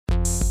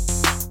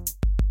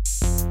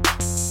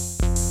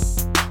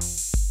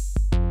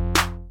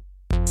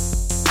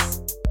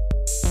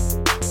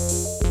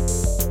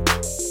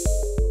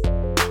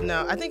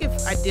I think if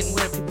I didn't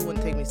wear it, people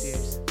wouldn't take me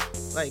serious.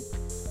 Like,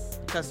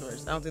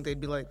 customers. I don't think they'd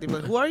be like,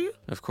 who are you?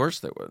 Of course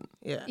they wouldn't.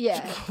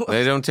 Yeah.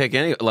 They don't take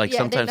any,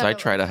 sometimes I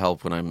try to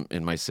help when I'm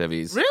in my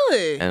civvies.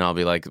 Really? And I'll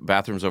be like,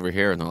 bathroom's over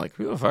here, and they're like,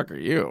 who the fuck are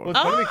you? Well, it's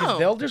funny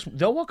because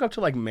they'll walk up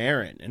to like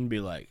Marin and be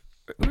like,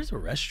 where's the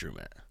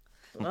restroom at?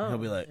 He'll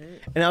be like,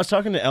 and I was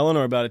talking to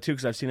Eleanor about it too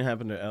because I've seen it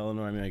happen to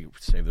Eleanor. I mean, I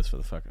could save this for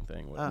the fucking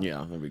thing. Yeah,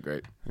 that'd be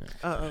great.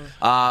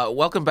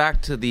 Welcome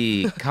back to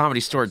the Comedy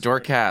Store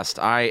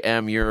Doorcast. I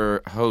am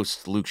your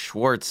host, Luke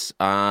Schwartz.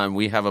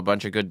 We have a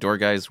bunch of good door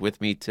guys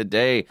with me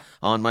today.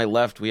 On my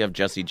left, we have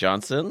Jessie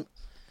Johnson.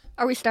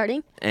 Are we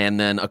starting? And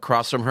then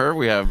across from her,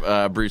 we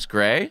have Bruce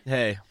Gray.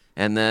 Hey.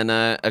 And then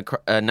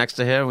next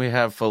to him, we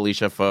have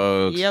Felicia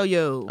Folkes.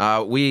 Yo.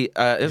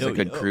 It's a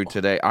good crew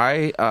today.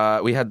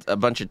 We had a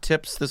bunch of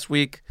tips this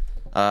week.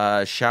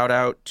 Shout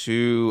out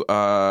to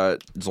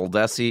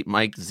Zoldesi,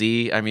 Mike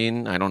Z. I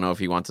don't know if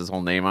he wants his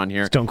whole name on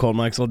here. Stone Cold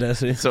Mike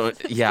Zoldesi. So,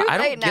 yeah, I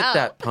don't get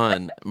that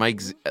pun. Mike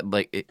Z,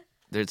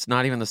 it's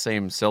not even the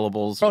same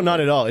syllables. Oh,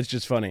 not at all. It's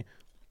just funny.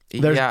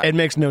 It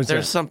makes no sense.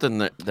 There's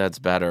something that's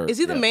better. Is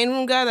he the main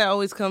room guy that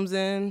always comes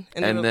in?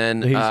 And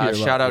then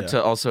shout out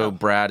to also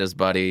Brad, his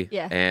buddy.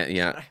 Yeah.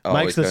 And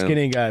Mike's the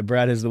skinny guy.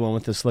 Brad is the one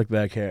with the slick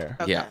back hair.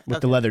 Okay. Yeah.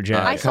 With the leather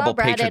jacket. A couple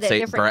patrons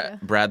say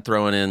Brad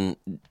throwing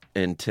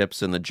in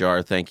tips in the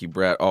jar. Thank you,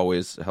 Brad.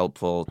 Always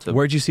helpful.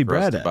 Where'd you see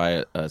Brad to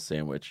buy a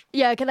sandwich?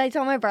 Yeah, can I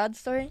tell my Brad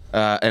story?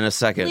 In a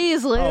second.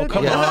 Please, Luke. Oh,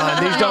 come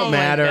on. These don't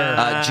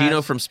matter.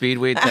 Gino from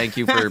Speedweed, thank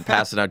you for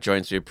passing out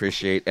joints. We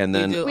appreciate. And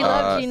then we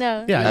love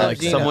Gino. Yeah, I like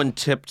Gino. Someone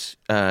tipped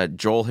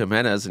Joel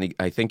Jimenez, and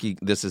I think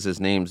this is his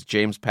name,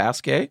 James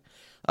Pasquet,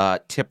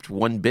 tipped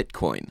 1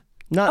 Bitcoin.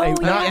 Not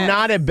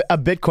a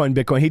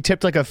Bitcoin. He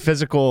tipped like a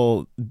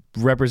physical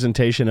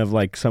representation of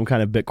like some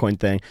kind of Bitcoin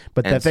thing.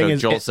 But the thing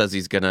is, Joel says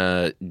he's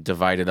gonna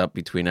divide it up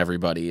between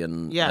everybody,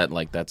 and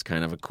that's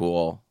kind of a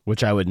cool.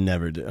 Which I would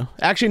never do.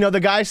 Actually, no. The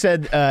guy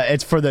said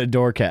it's for the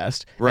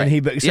Doorcast, right?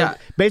 And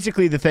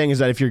basically, the thing is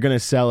that if you're gonna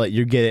sell it,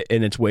 you get it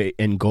in its weight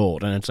in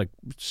gold, and it's like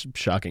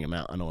shocking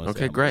amount. I don't want to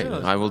say. Okay, great.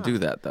 I will do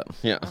that then.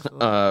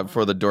 Yeah,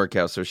 for the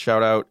Doorcast. So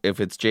shout out if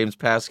it's James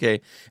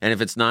Pasquet, and if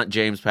it's not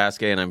James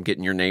Pasquet, and I'm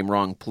getting your name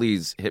wrong,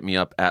 please hit me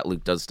up at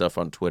Luke Does Stuff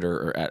on Twitter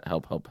or at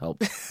help.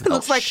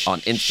 Looks like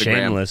on Instagram.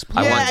 Shameless. He's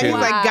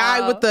like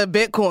guy with the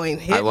Bitcoin.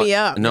 Hit me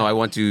up. No, I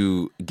want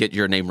to get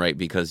your name right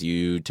because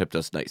you tipped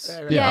us nice.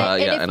 Yeah,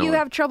 and if you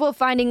have trouble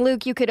finding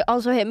Luke, you could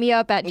also hit me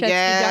up at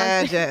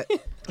Jetski Johnson.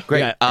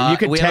 Great. You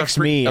can text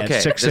me at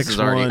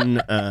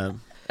 661.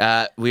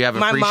 We have a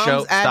My free mom's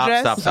show.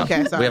 address? Stop.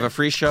 Okay, sorry. We have a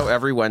free show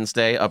every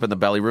Wednesday up in the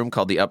Belly Room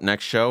called the Up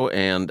Next Show,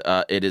 and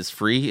it is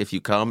free if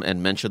you come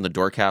and mention the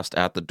Doorcast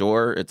at the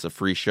door. It's a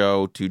free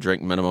show,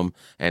 2-drink minimum,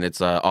 and it's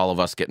all of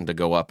us getting to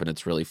go up, and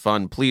it's really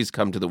fun. Please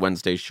come to the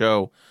Wednesday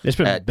show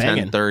at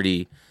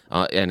 10:30,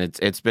 and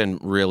it's been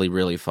really,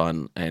 really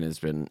fun, and it's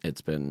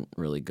been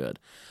really good.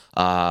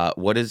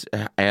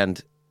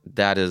 And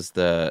that is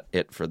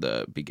it for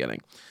the beginning.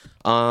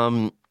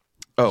 And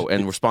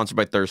we're sponsored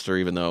by Thirster,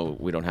 even though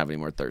we don't have any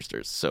more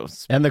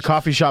Thirsters. And the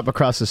coffee shop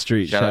across the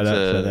street. Shout out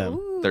to them.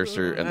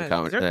 Thirster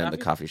and the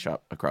coffee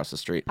shop across the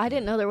street. I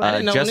didn't know there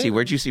was. Jessie,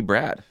 where'd you see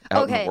Brad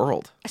out in the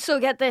world? So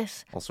get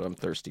this. Also, I'm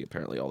thirsty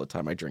apparently all the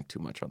time. I drink too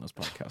much on this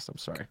podcast. I'm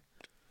sorry.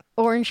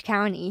 Orange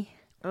County.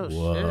 Oh,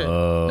 Whoa. shit.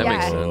 That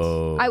makes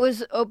sense. I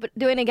was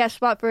doing a guest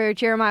spot for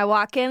Jeremiah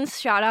Watkins.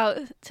 Shout out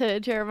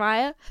to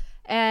Jeremiah.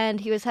 And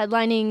he was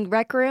headlining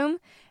Rec Room.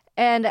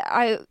 And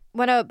I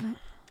went up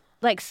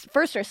like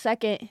first or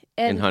second.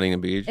 And in Huntington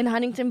Beach? In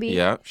Huntington Beach.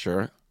 Yeah,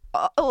 sure.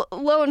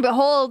 Lo and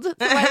behold, to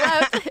my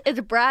left, it's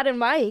Brad and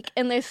Mike.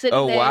 And they're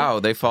sitting there. Oh, wow.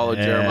 They followed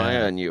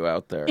Jeremiah and you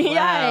out there.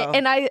 Yeah. Wow.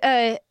 And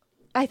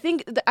I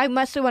think I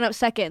must have went up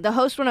second. The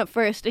host went up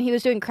first, and he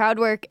was doing crowd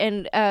work,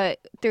 and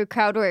through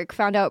crowd work,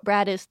 found out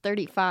Brad is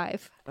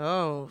 35.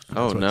 Oh.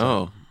 Oh,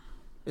 no.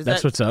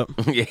 That's what's up.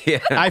 Yeah.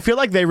 I feel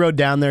like they rode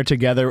down there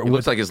together. It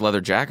looks like his leather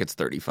jacket's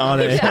 35.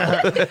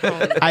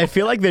 I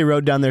feel like they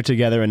rode down there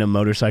together in a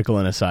motorcycle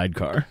and a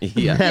sidecar.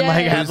 Yeah.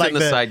 And Who's in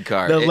the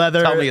sidecar? The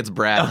leather. Tell me it's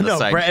Brad in the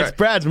sidecar. It's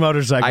Brad's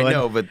motorcycle. I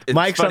know, but it's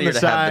Mike's on funnier the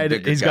to have side. the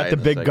bigger He's guy got the in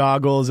the big side.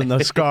 goggles and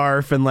the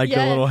scarf and like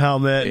the little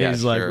helmet. Yeah,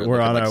 he's like, sure. we're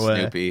Looking on like our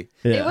way. Snoopy.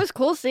 Yeah. It was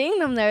cool seeing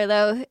them there,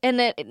 though. And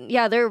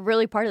they're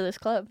really part of this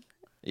club.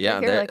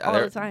 Yeah, they're here all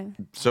the time.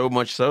 So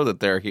much so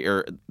that they're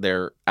here.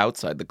 They're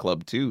outside the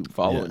club too,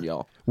 following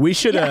y'all. We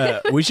should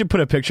put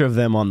a picture of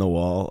them on the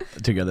wall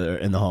together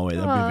in the hallway.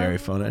 That'd be very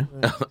funny.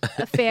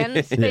 A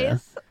fan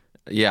space.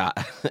 Yeah,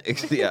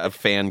 a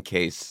fan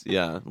case.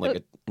 Yeah,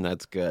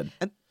 that's good.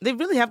 They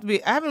really have to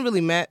be. I haven't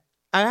really met.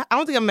 I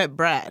don't think I've met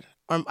Brad.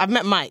 Or I've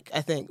met Mike,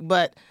 I think,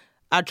 but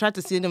I tried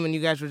to see them, and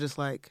you guys were just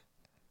like,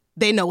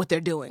 they know what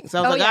they're doing.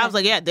 So I was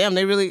like, yeah, damn,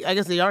 they really. I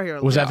guess they are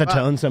here. Was that the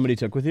tone somebody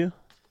took with you?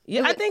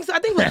 Yeah, I think so. I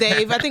think it was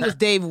Dave. I think it was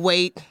Dave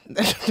Waite.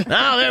 They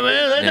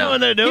know what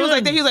they're doing. He was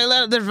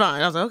like, they're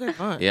fine. I was like, okay,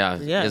 fine. Yeah,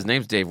 his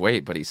name's Dave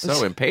Waite, but he's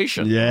so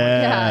impatient.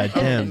 Yeah,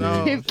 damn.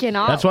 No. Dave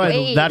cannot That's why.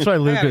 wait. That's why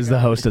Luke is the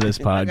host of this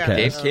podcast.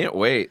 Dave can't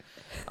wait.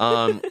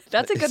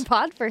 That's a good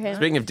pod for him.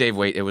 Speaking of Dave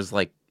Waite, it was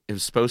it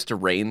was supposed to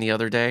rain the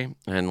other day,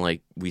 and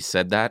like we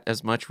said that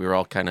as much. We were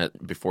all kind of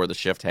before the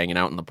shift hanging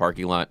out in the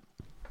parking lot,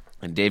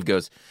 and Dave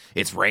goes,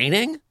 "It's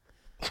raining?"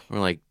 We're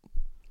like,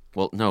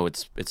 "Well, no,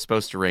 it's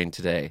supposed to rain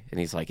today." And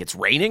he's like, "It's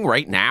raining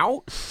right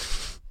now?"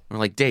 We're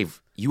like,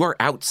 "Dave, you are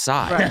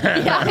outside.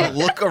 Right.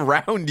 Look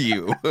around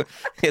you.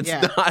 It's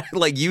not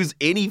like use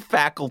any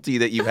faculty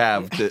that you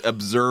have to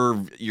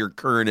observe your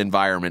current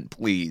environment,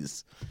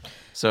 please."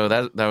 So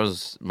that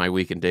was my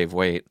week in Dave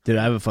Wait. Dude,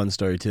 I have a fun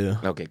story too.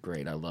 Okay,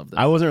 great. I love that.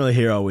 I wasn't really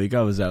here all week.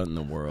 I was out in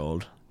the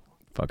world,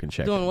 fucking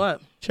checking. Doing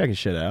what? Checking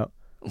shit out.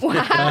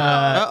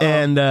 Wow.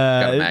 And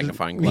Got a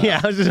magnifying glass.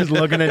 Yeah, I was just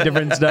looking at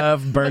different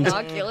stuff. I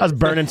was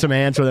burning some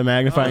ants with a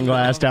magnifying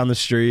glass down the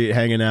street,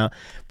 hanging out.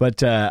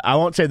 But I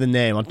won't say the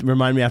name.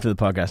 Remind me after the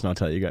podcast, and I'll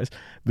tell you guys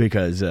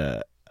because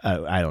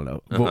I don't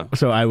know.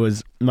 So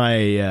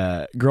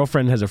my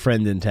girlfriend has a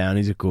friend in town.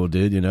 He's a cool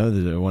dude, you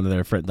know, one of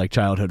their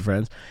childhood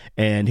friends,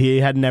 and he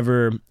had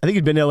never. I think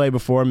he'd been to LA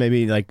before,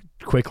 maybe like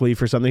quickly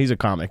for something. He's a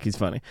comic. He's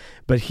funny,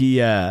 but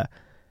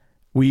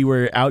we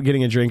were out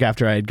getting a drink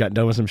after I had gotten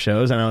done with some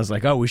shows, and I was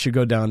like, "Oh, we should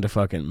go down to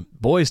fucking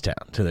Boys Town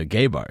to the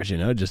gay bars." You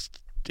know,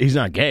 he's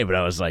not gay, but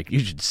I was like, "You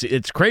should see.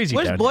 It's crazy."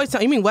 Where's down Boys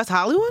Town? You mean West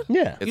Hollywood?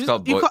 Yeah,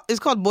 It's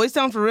called Boys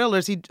Town for real, or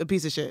is he a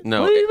piece of shit?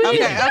 No. What do you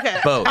mean? Okay.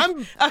 Both.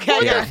 Okay.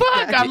 What Yeah. the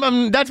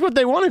fuck? That's what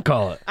they want to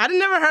call it. I'd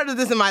never heard of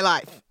this in my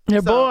life. Yeah,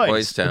 boys.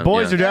 Boys Town. The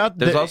boys yeah. are out.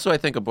 There's also, I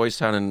think, a Boys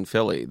Town in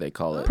Philly. They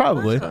call it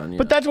probably, Boys Town, yeah.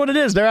 but that's what it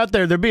is. They're out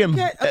there. They're being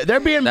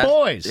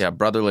boys. Yeah,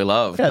 brotherly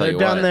love. Yeah, tell they're you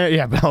down what. there.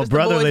 Yeah,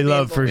 brotherly boys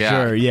love being for boys.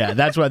 sure. Yeah,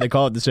 that's why they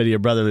call it the city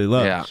of brotherly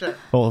love. Yeah. Sure.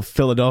 Well,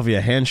 Philadelphia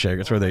handshake.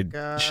 It's where they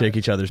shake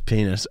each other's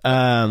penis.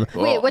 Wait,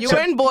 what's You your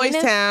were in Boys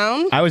penis?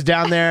 Town. I was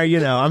down there, you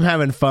know, I'm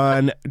having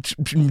fun.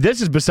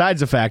 This is besides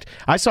the fact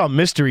I saw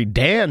Mystery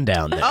Dan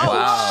down there. Oh,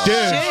 Wow. Dude,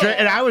 shit. straight,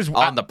 and I was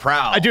On the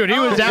prowl. Dude, he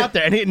was out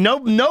there, and he no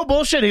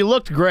bullshit. He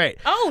looked great.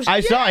 Oh,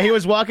 I saw it. He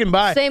was walking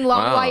by. Same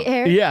long Wow. white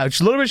hair. Yeah,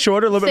 it's a little bit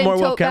shorter, a little bit Same more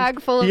tote well kept.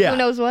 bag full of who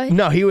knows what?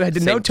 No, he had no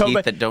Same tote teeth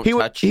bag. that don't he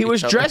touch he was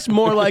each other. dressed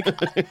more like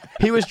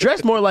he was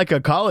dressed more like a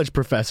college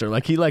professor.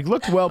 Like he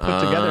looked well put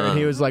together, and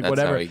he was like that's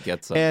whatever. how he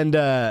gets up. And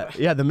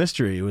yeah, the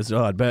mystery was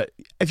odd, but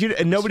if you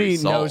and nobody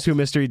Mystery knows solved. who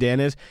Mystery Dan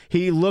is,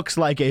 he looks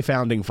like a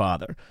founding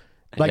father.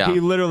 Like Yeah. he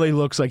literally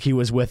looks like he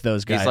was with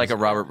those guys. He's like a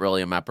Robert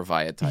William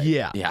Approviat type.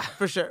 Yeah. Yeah.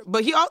 For sure.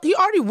 But he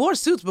already wore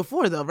suits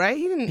before, though, right?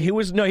 He didn't.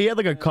 He had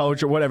like a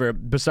coach or whatever.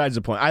 Besides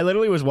the point, I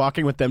literally was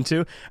walking with them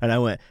too, and I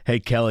went,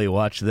 "Hey Kelly,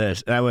 watch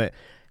this," and I went,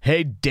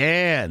 "Hey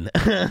Dan,"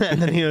 and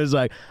then he was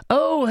like,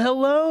 "Oh,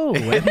 hello,"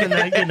 and then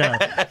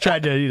I,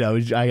 tried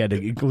to, I had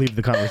to leave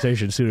the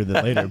conversation sooner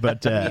than later,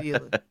 but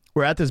Immediately.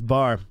 we're at this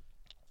bar.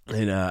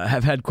 And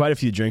have had quite a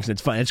few drinks, and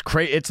it's fun. It's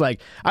crazy. It's like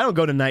I don't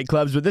go to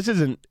nightclubs, but this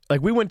isn't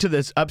like we went to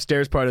this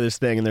upstairs part of this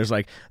thing, and there's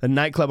like a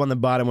nightclub on the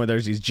bottom where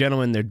there's these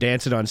gentlemen. They're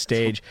dancing on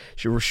stage,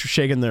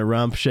 shaking their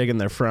rump, shaking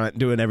their front,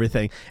 doing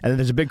everything, and then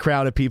there's a big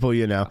crowd of people,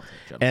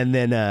 And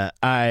then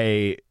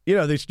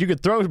you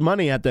could throw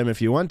money at them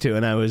if you want to,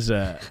 and I was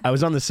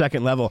on the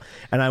second level,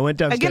 and I went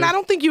downstairs. Again, I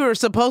don't think you were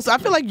supposed to. I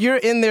feel like you're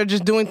in there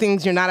just doing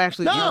things you're not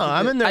actually. No, you know,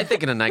 I'm in there. I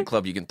think in a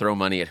nightclub you can throw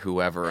money at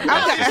whoever.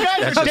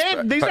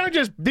 These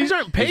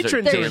aren't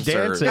patrons who are dancers. dancing. These are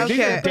dancers on the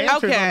thing.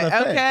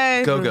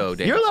 Okay. Go-go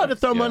dancers. You're allowed to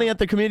throw Yeah. money at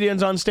the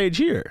comedians on stage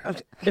here.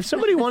 If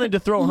somebody wanted to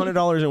throw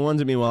 $100 in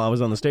ones at me while I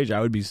was on the stage, I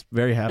would be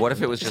very happy. What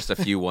if it was just a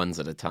few ones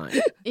at a time?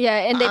 Yeah,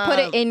 and they put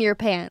it in your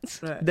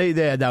pants. They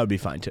that would be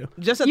fine too.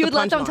 Just at You the would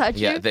let them punchline. touch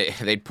Yeah, you?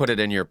 they'd put it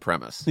in your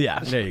premise. Yeah,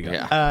 there you go.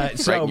 Yeah.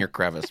 So right in your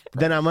crevice.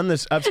 then I'm on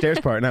this upstairs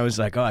part, and I was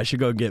like, "Oh, I should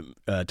go get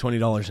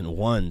 $20 in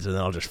ones, and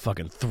then I'll just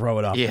fucking throw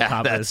it off the Yeah,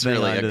 top of this that's thing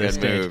really a onto the good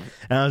stage." move.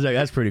 And I was like,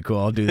 "That's pretty cool.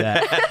 I'll do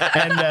that."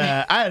 And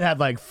I had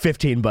like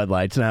 15 Bud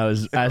Lights, and I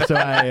was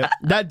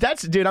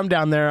that's dude. I'm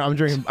down there. I'm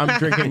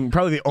drinking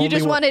probably the only. You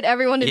just one. wanted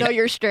everyone to know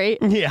you're straight.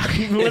 Yeah,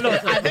 literally,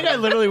 I think I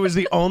literally was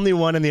the only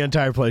one in the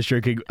entire place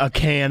drinking a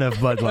can of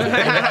Bud Light.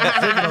 I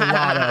was drinking a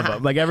lot of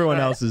them. Like everyone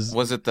else is.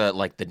 Was it the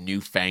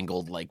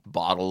newfangled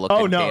bottle looking?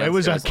 Oh no, cans? it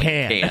was a like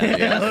can.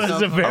 Yeah. It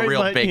was a very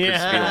real much,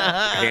 Bakersfield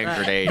hand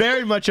grenade.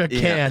 Very much a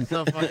can.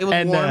 So funny. It was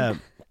And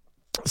warm.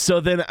 so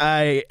then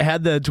I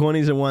had the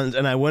 20s and ones,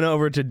 and I went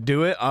over to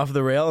do it off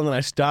the rail, and then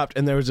I stopped,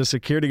 and there was a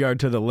security guard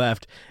to the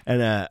left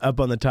and up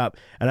on the top,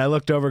 and I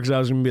looked over because I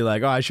was going to be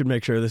like, "Oh, I should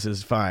make sure this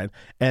is fine."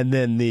 And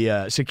then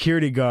the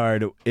security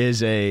guard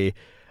is a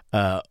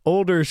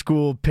older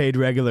school paid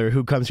regular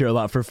who comes here a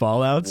lot for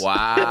fallouts.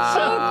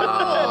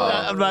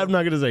 Wow. I'm not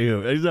going to say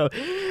who. So,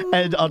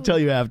 and I'll tell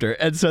you after.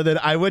 And so then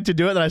I went to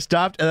do it, and I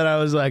stopped, and then I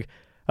was like,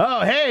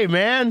 "Oh, hey,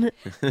 man.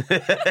 What's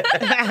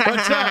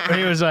up?" And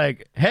he was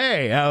like,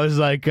 "Hey." I was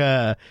like,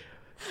 I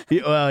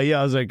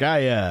was like,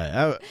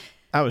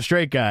 I'm a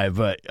straight guy,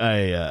 but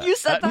You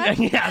said that?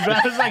 Yeah, but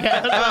I was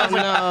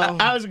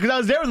like, because I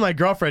was there with my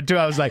girlfriend too.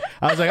 I was like,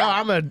 "Oh,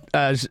 I'm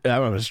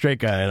a straight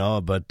guy and all,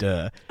 but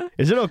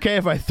is it okay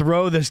if I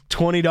throw this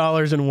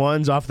 $20 in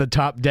ones off the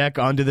top deck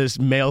onto this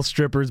male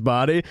stripper's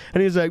body?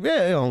 And he's like, yeah,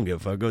 I don't give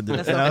a fuck. Go do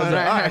it. And I was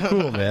like, all right,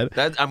 cool, man.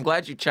 I'm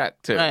glad you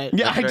checked, too. Right.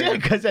 Yeah, I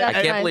did. Because I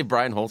can't believe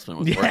Brian Holtzman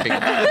was working.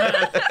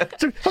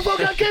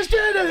 I can't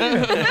stand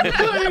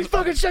it. These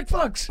fucking sick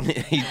fucks.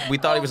 We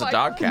thought he was a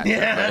dog catcher.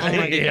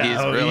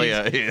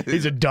 Yeah.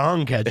 He's a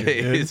dong catcher,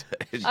 dude.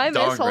 He's I miss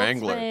dog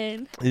wrangler.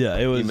 Holtzman. Yeah,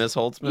 it was. You miss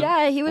Holtzman?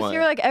 Yeah, he was What?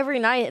 here like every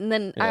night, and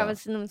then I Yeah. haven't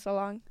seen him in so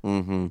long.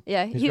 Mm-hmm.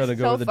 Yeah, He's got to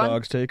go so where the fun.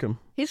 dogs take him.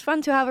 He's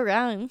fun to have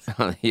around.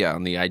 Yeah,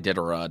 on the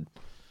Iditarod.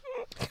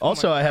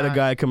 Also, I had a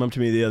guy come up to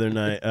me the other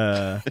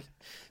night.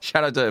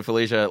 Shout out to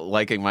Felicia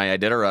liking my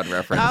Iditarod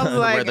reference. I was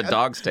like, where the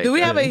dogs take do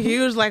we it. have a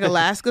huge like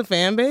Alaska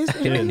fan base?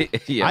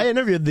 Yeah. I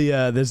interviewed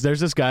there's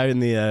this guy in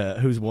the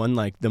who's won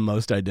like the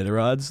most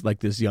Iditarods, like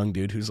this young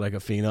dude who's like a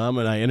phenom,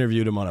 and I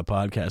interviewed him on a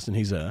podcast, and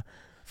he's a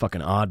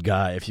fucking odd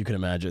guy, if you can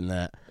imagine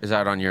that. Is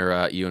that on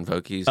your you and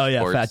Folkes? Oh yeah,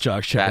 Sports? Fat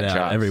Jocks, check Fat it out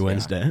Jocks, every yeah.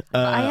 Wednesday.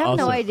 I have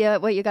also, no idea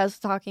what you guys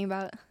are talking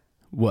about.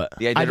 What?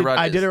 The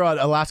Iditarod is- Iditarod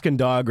Alaskan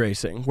dog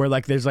racing, where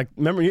like there's like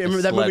remember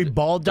that movie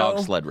Baldo?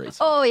 Dog sled racing.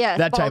 Oh yeah,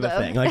 That type of Baldo.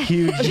 thing, like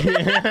huge.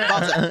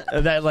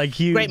 That like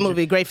huge. Great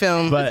movie, great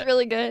film. But It's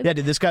really good. yeah,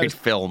 dude, this guy Great was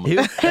film.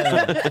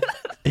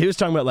 he was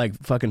talking about like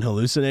fucking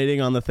hallucinating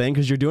on the thing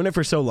because you're doing it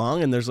for so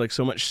long and there's like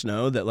so much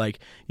snow that like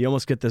you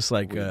almost get this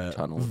like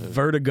tunnel, dude.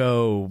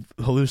 vertigo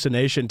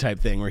hallucination type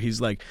thing where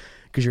he's like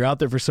because you're out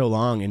there for so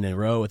long in a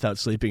row without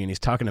sleeping, and he's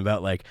talking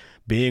about like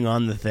being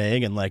on the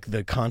thing and like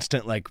the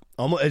constant like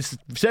almost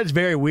it's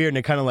very weird, and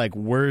it kind of like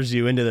whirs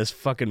you into this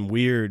fucking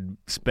weird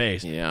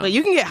space. Yeah. But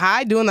you can get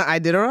high doing the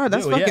Iditarod.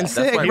 That's Dude, yeah. fucking That's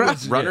sick, Why bro.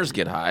 runners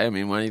get high. I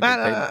mean, when you think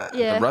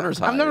Yeah. the runners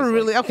high. I've never is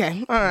really. like,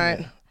 Okay, all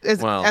right.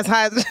 It's Well. as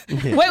high as.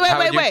 Wait.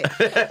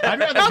 I'd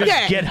rather Okay.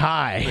 just get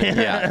high.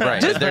 yeah,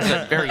 right. There's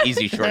a very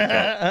easy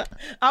shortcut.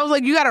 I was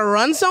like, you got to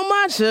run so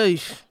much.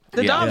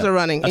 The Yeah. dogs are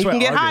running. That's And you can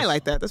why get high Argus-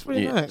 like that. That's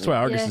pretty Yeah. nice. That's why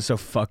Argus Yeah. is so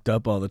fucked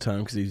up all the time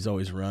because he's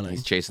always running.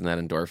 He's chasing that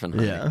endorphin.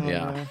 Yeah.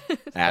 Yeah.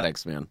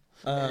 Addicts, man.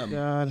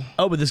 God.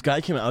 Oh, but this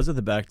guy came out. I was at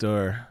the back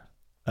door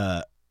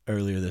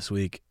earlier this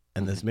week,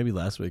 and maybe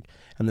last week,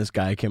 and this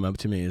guy came up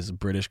to me. He's a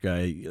British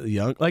guy,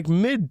 young, like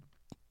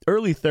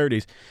early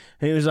 30s,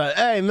 and he was like,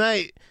 "Hey,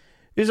 mate,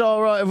 is it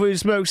all right if we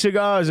smoke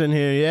cigars in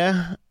here?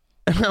 Yeah."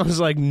 And I was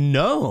like,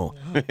 "No,"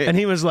 and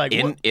he was like,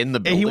 In "What?" the And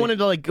building. he wanted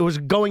to like it was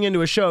going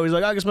into a show. He's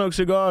like, "I can smoke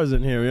cigars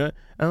in here, yeah."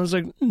 And I was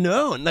like,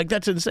 "No," and like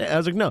that's insane. I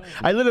was like, "No."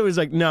 I literally was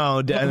like, "No,"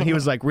 and he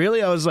was like,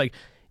 "Really?" I was like,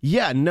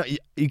 "Yeah, no,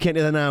 you can't."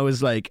 And then I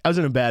was like, I was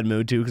in a bad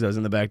mood too because I was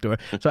in the back door.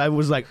 So I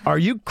was like, "Are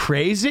you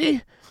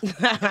crazy?"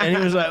 And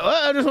he was like,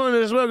 "Well, I just wanted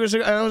to smoke a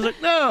cigar." And I was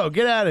like, "No,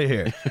 get out of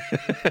here."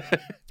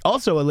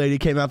 Also, a lady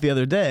came out the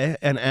other day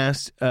and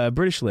asked, a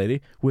British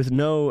lady with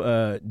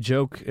no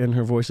joke in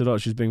her voice at all.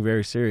 She was being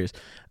very serious.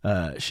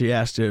 She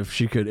asked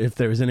if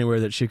there was anywhere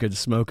that she could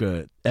smoke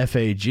a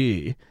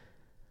FAG.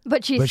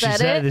 But she But she said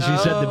said it. that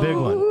she said the big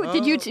one. Ooh,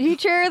 did you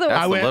teach her the? That's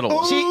I the went, little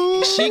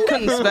one. She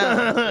couldn't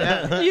spell.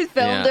 Yeah. You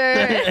filmed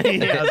her.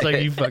 Yeah, I was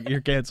like, you're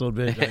canceled,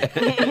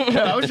 bitch.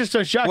 I was just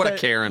so shocked. What a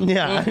Karen.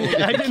 Yeah,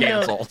 I didn't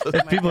know Canceled.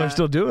 that people are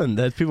still doing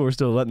that. People were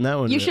still letting that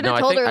one. You do. should No, have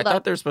told her I that.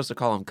 thought they were supposed to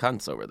call them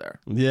cunts over there.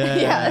 Yeah.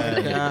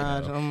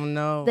 Yeah. God,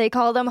 no. They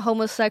call them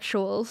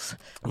homosexuals.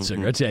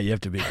 Cigarettes. Yeah, you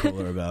have to be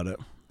cooler about it.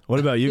 What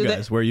about you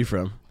guys? Where are you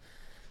from?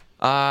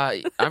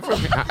 I'm from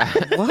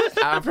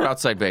I'm from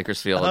outside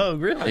Bakersfield. Oh,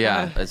 really?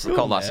 Yeah, it's Cool,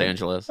 called Los man.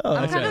 Angeles. Oh,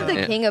 I'm that's kind of the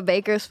Yeah. king of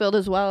Bakersfield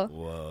as well.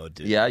 Whoa,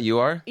 dude. Yeah, you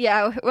are?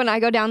 Yeah, when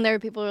I go down there,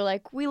 people are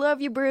like, "We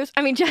love you, Bruce."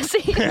 I mean,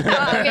 Jesse. Oh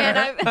man,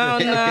 I'm Oh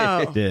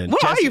no. Dude,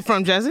 Where are you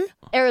from, Jesse?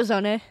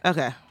 Arizona.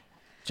 Okay.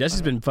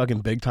 Jesse's been fucking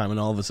big time in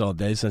all of us all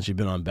day since you've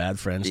been on Bad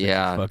Friends.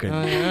 Yeah.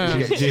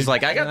 Fucking. She's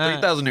like, I got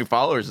 3,000 new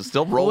followers. It's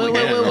still rolling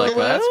Wait, in. wait, We're like, wait,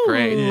 well, that's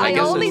wait. great. I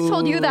guess only it's-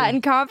 told you that in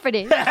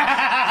confidence.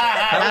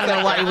 I don't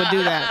know why you would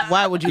do that.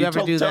 Why would you, You ever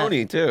told do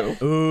Tony, too.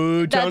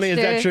 Ooh, Tony, is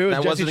That's that true? Is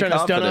That Jesse wasn't trying to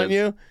stun on confidence.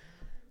 you?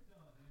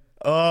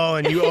 Oh,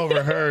 and you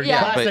overheard.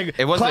 Yeah. But Classic,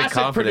 it wasn't classic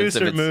confidence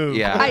if producer it's- move.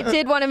 yeah. I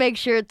did want to make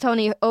sure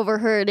Tony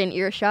overheard an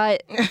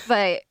earshot,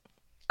 but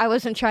I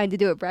wasn't trying to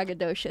do it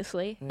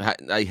braggadociously.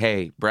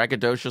 Hey,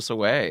 braggadocious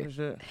away.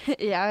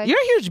 Yeah. You're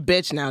a huge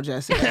bitch now,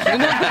 Jesse.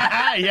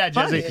 Yeah,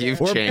 Jesse, You've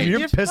you're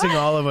changed. pissing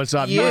all of us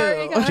off. You.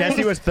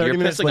 Jesse was 30 You're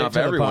minutes pissing late off to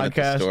the everyone at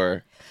the podcast.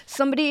 store.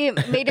 Somebody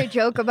made a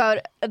joke about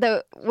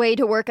the way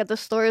to work at the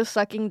store is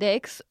sucking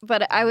dicks,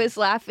 but I was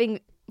laughing.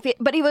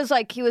 But he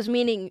was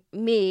meaning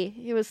me.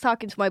 He was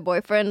talking to my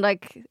boyfriend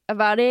like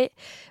about it,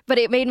 but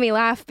it made me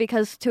laugh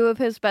because two of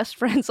his best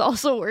friends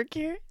also work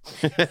here.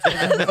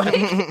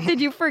 Like, did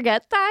you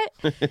forget that?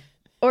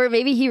 Or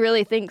maybe he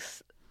really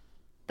thinks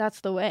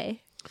that's the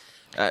way.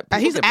 People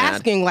He's get mad.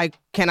 asking like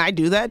can I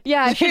do that?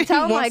 Yeah, I should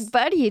tell him, Once- like,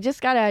 buddy, you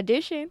just got to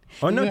audition.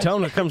 Or no, tell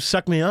him to come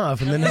suck me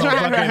off, and then he'll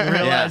fucking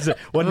realize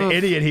what an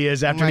idiot he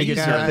is after my he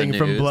gets God. nothing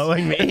from News.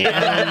 blowing me. God.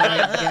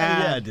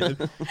 Yeah,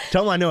 dude.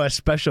 Tell him I know a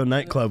special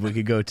nightclub we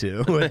could go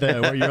to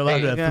where you're allowed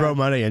to throw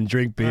money and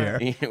drink beer.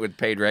 It would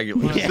paid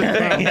regularly.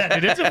 Yeah,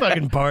 dude, it's a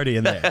fucking party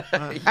in there.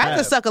 I have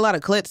to suck a lot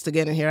of clits to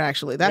get in here.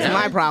 Actually, that's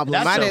my problem.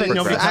 That's I something didn't.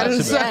 nobody I didn't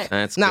talks about. suck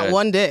That's not good.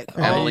 one dick.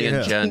 Emily yeah.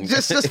 and Jen.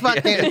 Just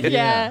fucking.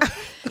 Yeah.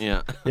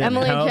 Yeah. Yeah,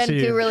 Emily man, how and else Jen are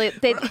you- do really,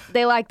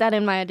 they like that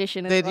in my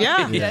audition. As well.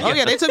 Yeah. Oh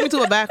yeah, they took me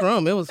to a back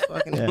room. It was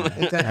fucking.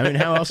 Yeah. I mean,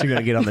 how else are you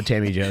going to get on the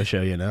Tammy Joe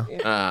show, you know?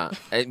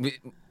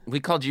 We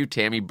called you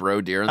Tammy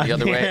Bro Deeren the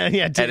other way.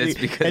 Yeah, and it's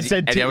because it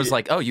said and I was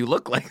like, oh, you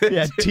look like this.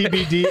 Yeah,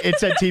 TBD. It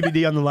said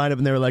TBD on the lineup,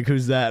 and they were like,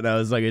 "Who's that?" And I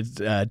was like, "It's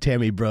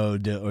Tammy Bro."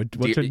 Or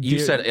what's her, You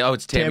said, oh,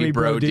 it's Tammy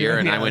Bro Deeren.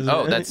 And I went,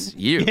 oh, that's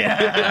you.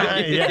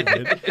 Yeah,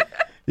 dude.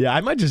 Yeah,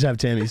 I might just have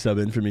Tammy sub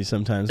in for me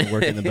sometimes and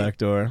work in the back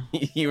door.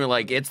 You were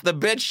like, it's the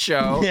bitch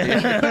show.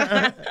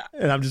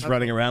 And I'm just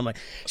running around like,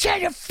 "Shut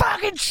your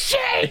fucking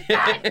shit!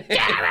 God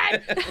damn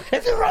it!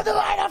 If you run the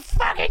line, I'll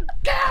fucking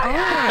go!"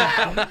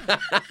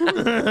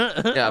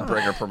 Yeah,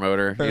 bringer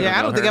promoter. You Yeah,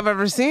 I don't think I've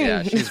ever seen.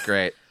 Yeah, she's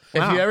great.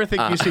 If you ever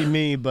think you see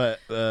me, but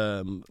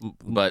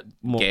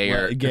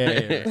Gayer.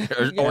 gayer.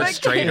 or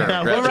straighter. Yeah,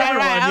 right? well,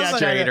 right. I was like-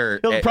 Straighter.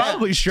 He'll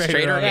probably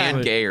straighter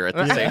and gayer at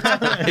the same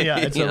time. Yeah,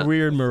 it's a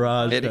weird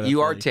mirage. kind of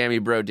You are thing. Tammy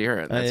Bro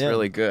Deeren. That's am.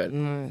 really good.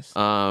 Nice.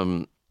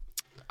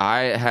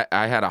 I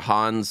had a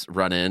Hans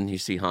run in. You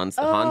see Hans.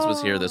 Hans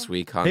was here this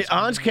week. Hey,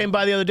 Hans came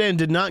by the other day and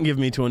did not give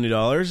me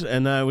 $20,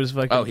 and I was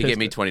fucking. Oh, he gave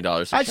pissed. me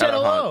 $20. So I said shout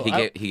out hello.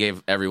 Hans. He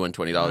gave everyone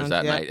 $20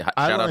 that Yeah. night. Shout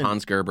I out learned-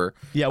 Hans Gerber.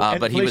 Yeah,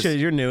 but he Felicia, was.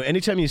 you're new.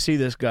 Anytime you see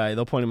this guy,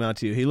 they'll point him out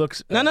to you. He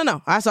looks.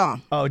 No. I saw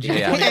him. Oh, geez.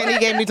 Yeah. And he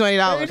gave me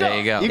 $20. There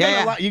you go. You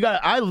Yeah, got. yeah. You got.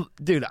 I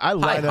Hi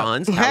line up.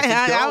 Hans. How's it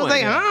I was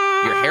going? like,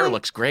 Your hair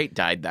looks great.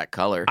 Dyed that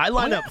color. I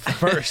line up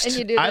first. And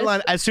you do I this?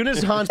 line as soon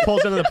as Hans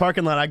pulls into the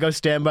parking lot. I go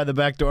stand by the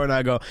back door and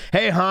I go,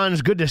 "Hey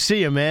Hans, good to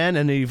see you, man."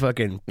 And he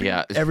fucking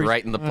Yeah, it's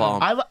right in the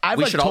palm. I've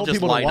we like should all told just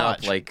people to line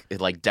up watch.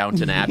 like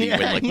Downton Abbey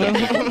when like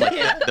the people,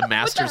 like the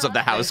masters of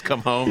the house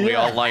come home. We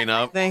all line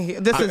up. Thank you.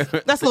 That's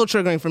a little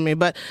triggering for me,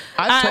 but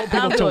I've told I'll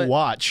people do to it.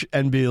 watch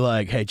and be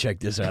like, "Hey, check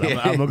this out.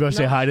 I'm gonna go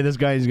say hi to this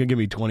guy. He's gonna give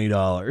me $20."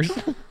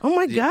 Oh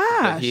my But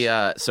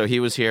gosh. so he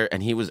was here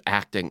and he was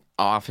acting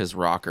off his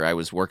rocker. I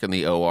was working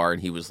the OR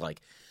and he was like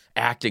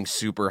acting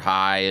super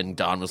high, and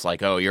Don was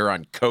like, "Oh, you're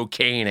on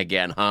cocaine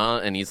again, huh?"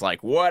 And he's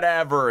like,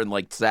 "Whatever," and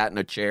like sat in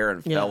a chair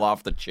and fell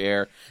off the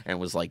chair and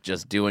was like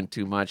just doing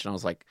too much. And I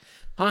was like,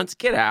 "Hans,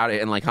 get out!"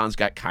 And like Hans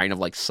got kind of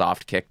like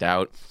soft kicked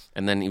out,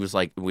 and then he was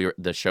like,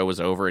 the show was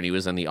over and he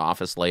was in the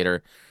office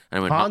later. And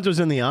I went, Hans was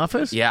in the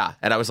office. yeah,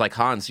 and I was like,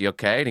 "Hans, you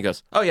okay?" And he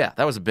goes, "Oh yeah,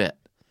 that was a bit."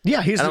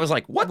 Yeah, he's. And I was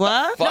like, what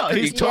What? the fuck No, are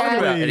you he's talking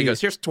about? totally- And he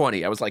goes, here's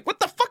 20. I was like, what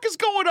the fuck is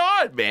going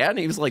on, man?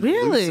 He was like,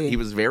 Really? lucid. He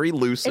was very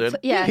lucid.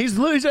 Yeah. he's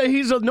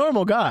a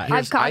normal guy.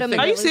 I've caught him.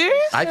 think- Are you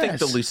serious? I think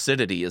the Yes.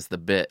 lucidity is the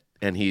bit,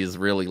 and he's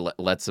really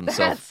lets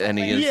himself, That's and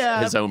he is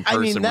Yeah, his own I mean,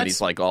 person when that's-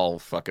 he's like all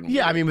fucking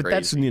Yeah, I mean, but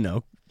that's crazy.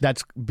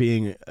 that's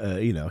being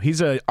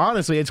he's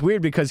honestly it's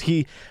weird because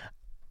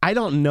I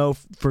don't know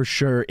for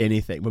sure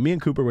anything, but me and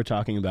Cooper were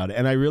talking about it,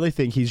 and I really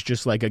think he's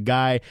just like a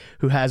guy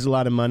who has a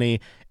lot of money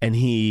and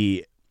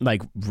he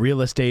like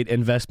real estate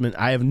investment.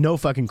 I have no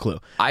fucking clue.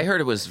 I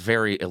heard it was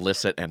very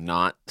illicit and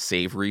not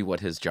savory what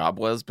his job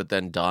was, but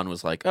then Don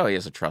was like, oh, he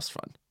has a trust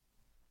fund.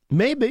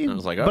 Maybe, I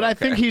was like, oh, but I okay.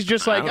 think he's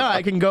just like, I don't know.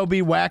 I can go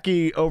be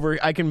wacky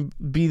I can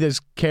be this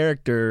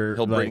character.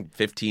 He'll like, bring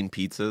 15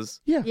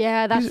 pizzas.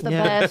 Yeah, that's the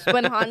best.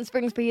 When Hans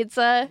brings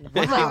pizza, it's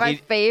like my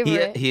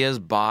favorite. He has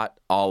bought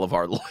all of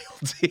our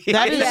loyalty.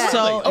 That is Yeah.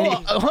 so.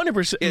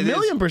 100%, It is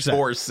 $1,000,000%.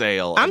 for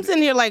sale. I'm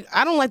sitting here like,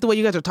 I don't like the way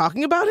you guys are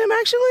talking about him,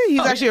 actually.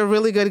 He's actually a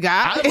really good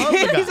guy. I love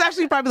the guy. He's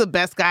actually probably the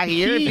best guy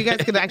here. If you guys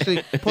could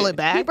actually pull it He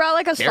back. brought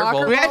like a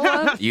Careful. soccer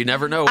ball. on. You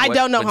never know. I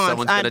don't know when Hans.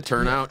 someone's going to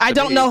turn out. I to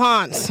don't be. know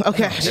Hans.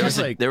 Okay.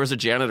 There was a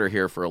janitor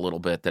here for a little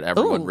bit that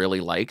everyone Ooh.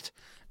 really liked,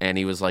 and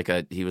he would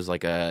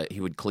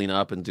clean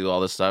up and do all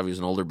this stuff. He was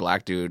an older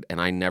black dude,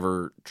 and I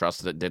never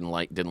trusted it. Didn't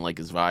like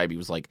his vibe. He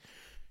was like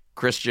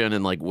Christian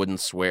and like wouldn't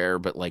swear,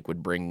 but like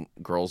would bring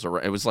girls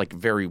around. It was like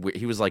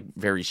he was like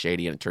very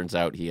shady, and it turns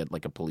out he had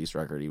like a police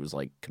record. He was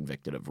like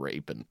convicted of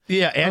rape and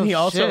Yeah, and Oh, he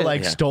also shit.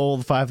 like Yeah. stole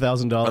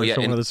 $5,000 Oh, yeah,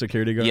 from one and- of the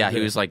security guards. yeah,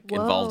 he was like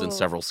involved in Whoa.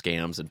 several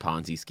scams and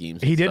Ponzi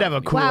schemes. He and did stuff. have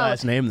a cool Wow.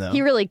 ass name though.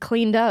 He really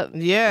cleaned up.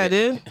 Yeah,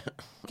 dude.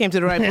 Came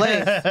to the right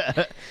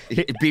place.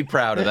 Be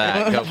proud of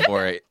that. Go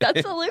for it.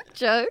 That's a Luke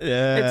joke.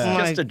 yeah. Oh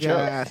my just a joke.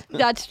 God.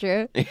 That's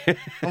true.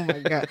 Oh my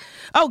God.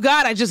 Oh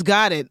God, I just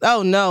got it.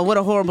 Oh no, what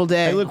a horrible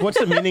day. Hey, look, what's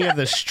the meaning of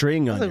the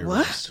string on your what?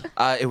 wrist?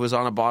 It was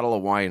on a bottle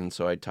of wine, and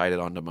so I tied it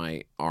onto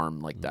my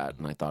arm like that,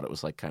 and I thought it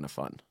was like kind of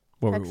fun.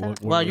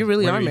 Well, you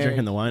really where are you married.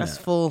 drinking the wine That's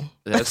at? full.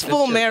 That's It's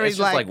full just- married It's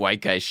just like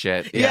white guy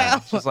shit. Yeah.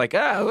 It's just like,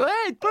 oh,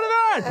 hey, put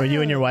it on. Were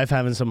you and your wife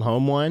having some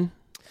home wine?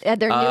 at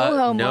their new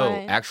home. No,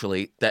 line.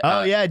 actually.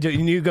 Yeah, dude,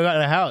 you got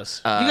a house.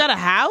 You got a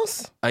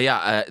house?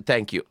 Yeah,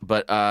 thank you.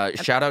 But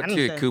shout out to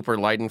say. Cooper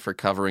Leiden for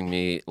covering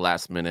me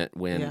last minute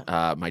when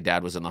my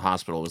dad was in the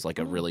hospital. It was like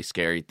a really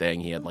scary thing.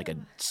 He had like a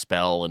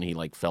spell and he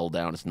like fell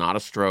down. It's not a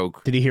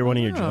stroke. Did he hear one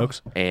of your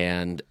jokes?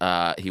 And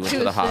he went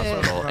to the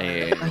hospital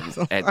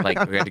and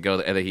like we had to go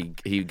there. And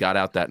he got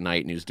out that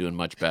night and he was doing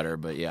much better.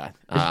 But yeah,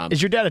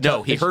 is your dad a tough?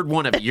 No, he heard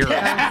one of yours.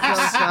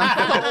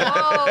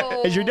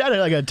 Is your dad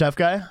like a tough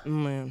guy?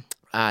 Man.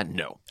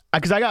 No.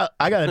 Because I got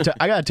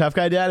a tough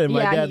guy dad, and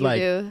my Yeah, dad you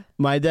do.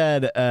 my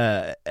dad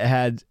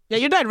had. Yeah,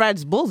 your dad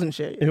rides bulls and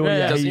shit. Well,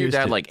 yeah, Doesn't he your used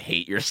dad to. like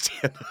hate your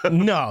stand-up?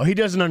 No, he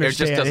doesn't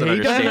understand. Just doesn't he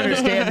doesn't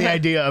understand. understand the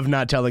idea of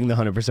not telling the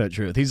 100%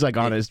 truth. He's like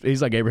honest.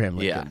 He's like Abraham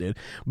Lincoln, dude.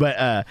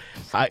 But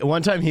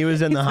one time he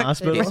was in the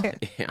hospital.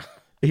 Yeah.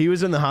 He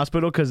was in the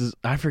hospital because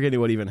I forget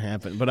what even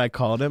happened. But I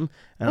called him.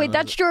 And Wait,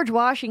 that's George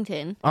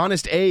Washington.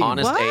 Honest Abe.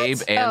 Honest What? Abe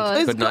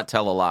and could not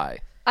tell a lie.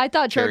 I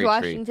thought Cherry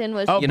George tree. Washington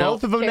was. Oh, You know,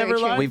 both of them Cherry never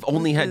tree. lied. We've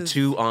only had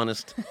two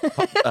honest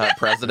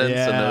presidents,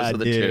 and those are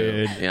the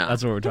dude. two. Yeah,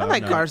 That's what we're I talking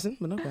like about. Carson,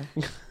 but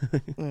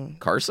okay.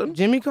 Carson,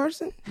 Jimmy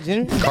Carson?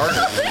 Jimmy?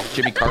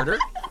 Jimmy Carter.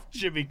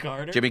 Jimmy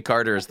Carter. Jimmy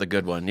Carter is the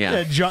good one. Yeah,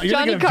 You're Johnny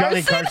thinking of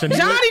Johnny Carson? Carson.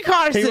 Johnny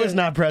Carson. He was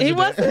not president. He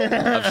wasn't?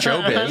 of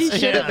showbiz. He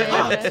should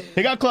have been.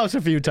 He got close a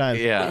few times.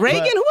 Yeah,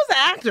 Reagan? Who was the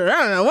actor?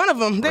 I don't know. One of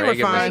them. They Reagan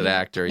were fine. was an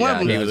actor. One of Yeah,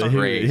 them he was was fine.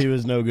 great. He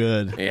was no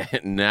good. Yeah,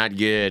 not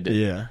good.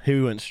 Yeah, he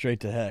went straight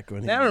to heck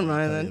when he Never didn't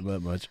mind tell then. you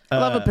about much. I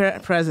love a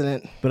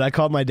president. But I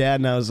called my dad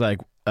and I was like,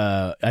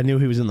 I knew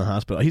he was in the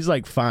hospital. He's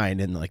like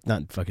fine and like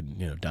not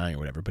fucking dying or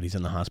whatever, but he's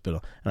in the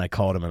hospital. And I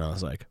called him and I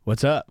was like,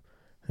 "What's up?"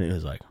 And he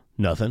was like,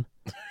 "Nothing."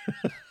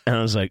 And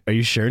I was like, "Are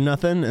you sure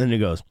nothing?" And he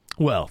goes,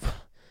 "Well,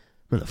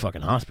 I'm in the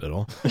fucking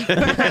hospital."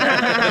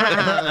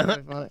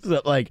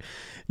 So, like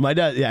my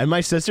dad, yeah, and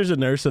my sister's a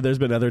nurse, so there's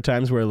been other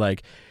times where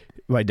like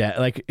my dad,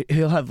 like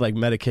he'll have like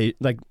medicate,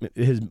 like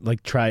his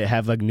like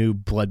have like new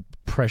blood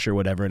pressure,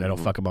 whatever, and it'll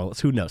fuck him all.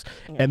 Who knows?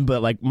 Yeah. And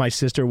but like my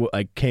sister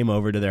like came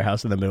over to their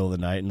house in the middle of the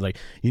night and like,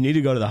 "You need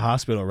to go to the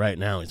hospital right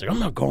now." He's like, "I'm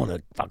not going to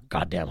the fucking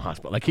goddamn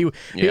hospital." Like he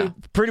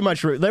pretty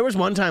much. There was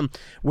one time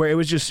where it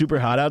was just super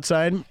hot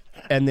outside,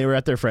 and they were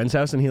at their friend's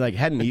house, and he like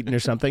hadn't eaten or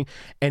something,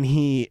 and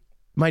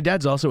my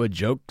dad's also a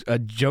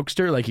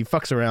jokester. Like he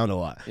fucks around a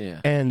lot. Yeah.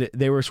 And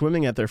they were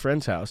swimming at their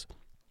friend's house,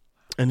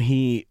 and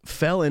he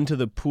fell into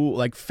the pool,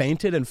 like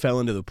fainted and fell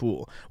into the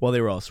pool while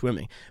they were all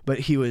swimming. But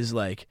he was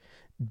like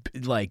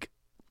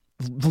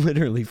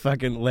literally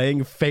fucking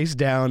laying face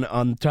down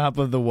on top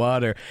of the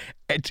water.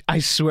 I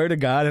swear to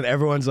God, and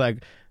everyone's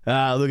like,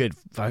 look at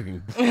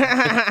fucking look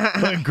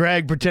at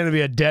Greg pretend to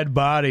be a dead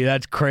body.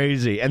 That's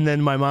crazy. And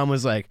then my mom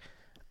was like,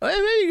 "Hey,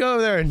 maybe go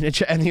over there,"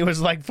 and he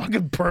was like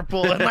fucking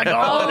purple and like,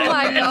 Oh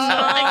my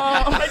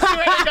God. I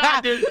swear to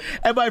God, dude.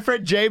 And my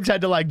friend James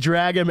had to like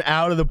drag him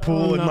out of the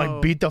pool and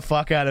like beat the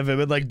fuck out of him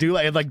and like do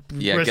like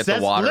get the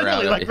water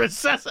literally out.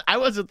 Like I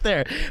wasn't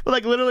there, but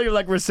like literally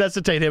like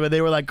resuscitate him, and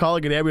they were like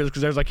calling an ambulance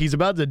because they was like, he's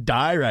about to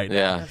die right now.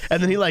 Yeah.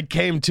 And then he like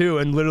came to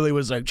and literally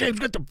was like, "James,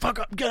 get the fuck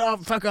up,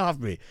 fuck off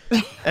me."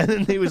 And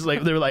then he was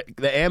like, they were like,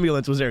 the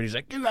ambulance was there, and he's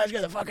like, "You guys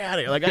get the fuck out of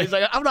here!" Like he's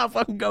like, "I'm not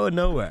fucking going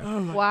nowhere."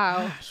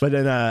 Wow. But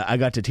then I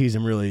got to tease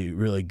him really,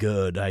 really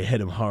good. I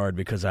hit him hard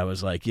because I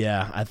was like,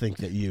 "Yeah, I think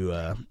that you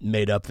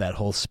made up that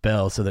whole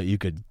spell so that you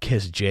could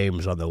kiss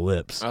James on the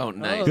lips." Oh,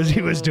 nice. Because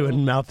he was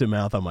doing mouth to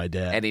mouth on my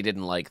dad. And he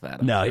didn't like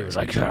that. No, he was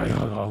like,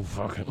 "Oh,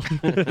 fucking."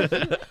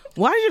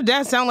 Why does your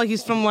dad sound like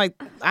he's from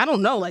like, I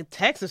don't know, like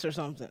Texas or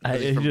something?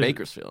 He's from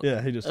Bakersfield.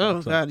 Yeah, he just.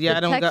 Oh God, yeah, I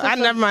don't go. Texas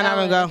Never mind, I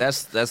don't go.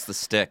 That's the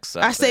sticks.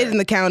 I stayed in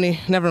the county.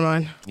 Never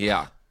mind.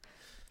 Yeah.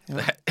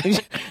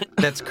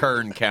 That's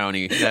Kern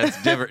County.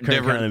 That's different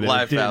County,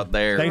 life dude, out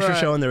there. Thanks for Right.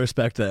 showing the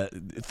respect that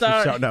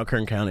Sorry. shouting out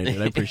Kern County,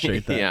 dude. I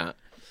appreciate that. Yeah.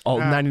 All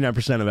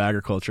 99% of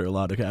agriculture, a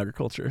lot of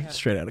agriculture,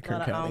 straight out of A Kern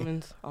lot of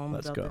County. almonds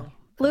Let's out go. there.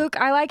 Luke,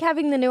 I like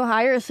having the new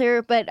hires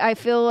here, but I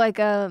feel like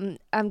I'm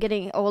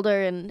getting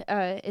older and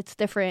it's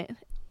different.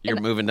 You're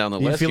moving down the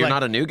You list. feel You're like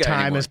not a new guy time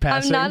anymore. is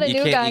passing. I'm not a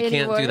new guy You can't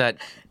anymore. do that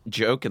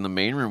joke in the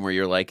main room where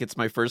you're like, "It's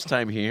my first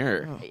time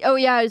here." Oh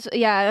yeah,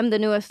 I'm the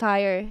newest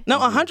hire. No,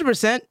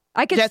 100%.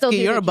 I could still do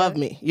Jetski, you're the above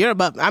joke. me. You're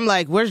above. I'm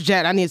like, where's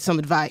Jet? I need some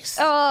advice.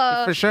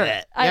 Oh, For sure. I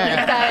like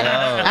that.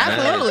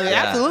 Absolutely,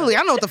 Yeah. absolutely.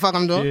 I know what the fuck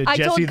I'm doing. Dude, I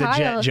Jesse told the Jet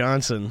Kyle.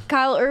 Johnson.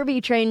 Kyle Irby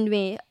trained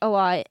me a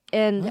lot,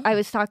 and I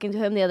was talking to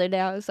him the other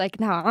day. I was like,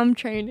 "No, I'm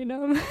training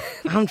him."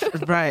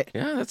 Right.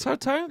 Yeah, that's how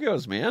time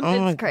goes, man. Oh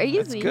my It's crazy.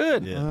 That's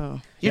good. Yeah.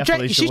 You're Yeah,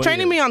 Felicia, she's what do you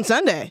training do? me on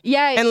Sunday.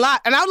 Yeah. And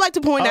I would like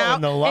to point out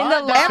in the In lot?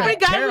 the That's lot. every a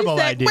guy terrible we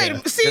say, idea.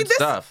 wait, see Good this?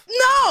 stuff.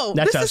 No,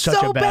 That's this is such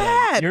so a bad.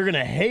 bad. You're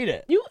gonna hate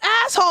it. You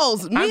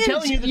assholes. Me I'm and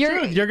telling you the you're-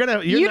 truth. You're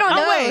gonna. You don't not-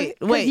 know. wait,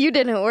 'cause wait. You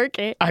didn't work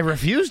it. I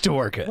refuse to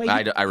work it.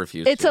 I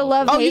refuse. It's to a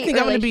love. Oh, you hate think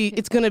relationship.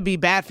 it's gonna be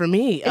bad for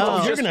me?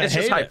 Oh, Oh, you're gonna It's hate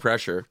just high it.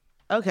 pressure.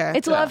 okay.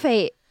 It's love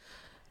hate.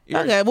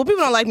 Okay, well, people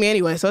don't like me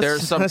anyway, so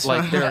There's some that's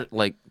fine. a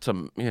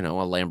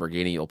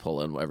Lamborghini you'll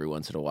pull in every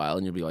once in a while,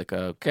 and you'll be like,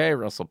 okay,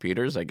 Russell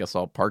Peters, I guess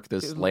I'll park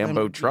this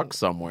Lambo truck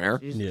somewhere.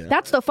 Yeah.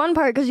 That's the fun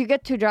part because you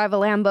get to drive a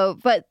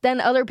Lambo, but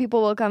then other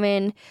people will come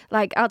in.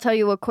 Like, I'll tell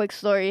you a quick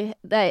story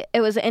that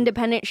it was an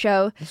independent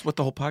show. That's what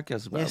the whole podcast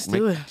is about. Yes,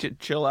 do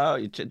Chill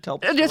out. You tell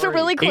the Just a story.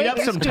 really quick. Eat up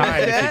some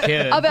time if you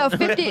can. About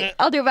 50.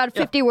 I'll do about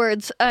 50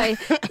 words.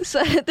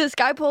 So this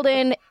guy pulled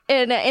in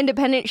an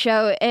independent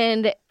show,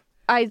 and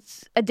I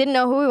didn't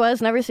know who he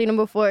was, never seen him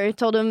before.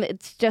 Told him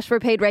it's just for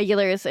paid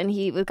regulars, and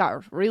he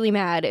got really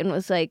mad and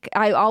was like,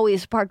 I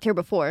always parked here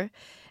before.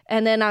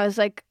 And then I was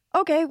like,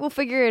 okay, we'll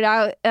figure it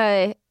out.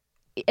 And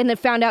then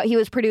found out he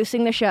was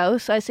producing the show.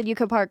 So I said, you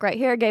could park right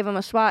here. Gave him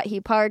a spot. He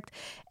parked.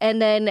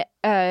 And then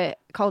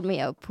called me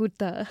a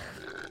puta,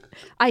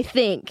 I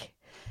think.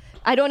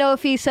 I don't know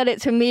if he said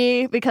it to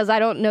me because I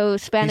don't know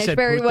Spanish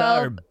very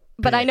well.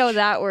 But I know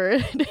that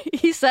word.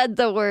 He said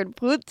the word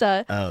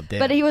puta. Oh, damn.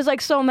 But he was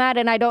like so mad,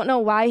 and I don't know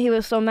why he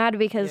was so mad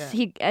because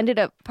he ended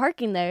up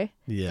parking there.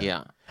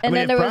 Yeah. And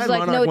then there was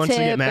like no wants tip.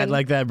 to get mad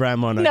like that, Brian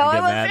Monarch No, can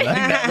get I mad like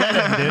that.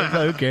 Let him,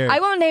 dude. Who cares? I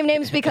won't name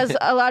names because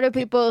a lot of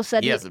people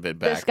said He hasn't been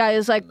back. this guy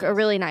is like a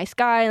really nice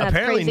guy, and that's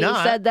Apparently crazy not.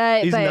 he said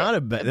that. He's but not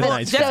a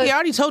nice Jessica, guy. I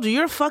already told you,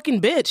 you're a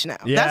fucking bitch now.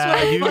 Yeah,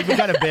 That's what you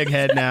got a big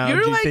head now. You're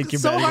Do you like think you're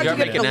so better? hard You to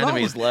got get making along.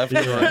 enemies left.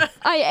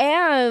 I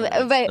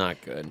am, but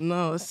Not good.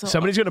 No, it's so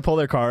Somebody's gonna pull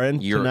their car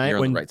in You're tonight on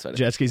when the right side of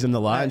Jetski's in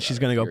the lot, and she's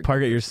gonna go You're park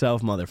good. it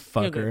yourself, You're a good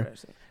motherfucker.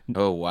 person.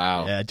 Oh,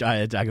 wow. Yeah,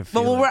 I can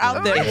feel But when it. we're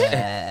out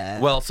there,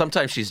 Well,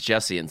 sometimes she's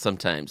Jessie, and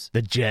sometimes...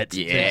 The Jets.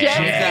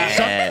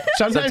 Yeah.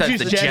 Sometimes she's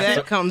the Jessie.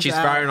 jet comes she's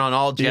out. firing on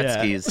all jet Yeah.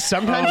 skis.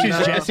 Sometimes Oh, she's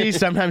no. Jessie,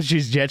 sometimes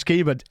she's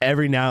Jetski, but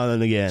every now and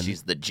then again,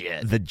 She's the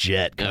jet. the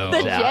jet comes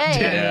The out. jet.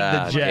 Dude,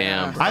 Yeah, the jet.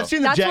 damn, bro. I've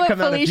seen the that's jet what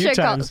come out a few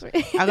Felicia times. calls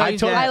me. I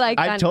like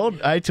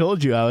that. I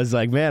told you, I was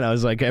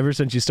like, ever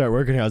since you start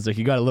working here, I was like,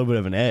 you got a little bit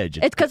of an edge.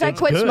 It's 'cause I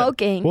quit good.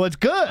 smoking. Well, it's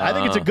good. I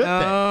think it's a good thing.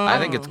 I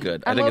think it's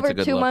good. I I'm think it's over a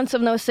good 2 look. months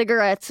of no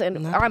cigarettes,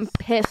 and I'm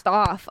pissed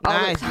off. all the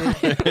nice,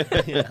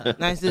 time. dude.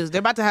 Nice dudes. They're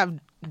about to have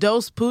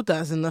dos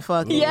putas in the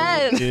fucking.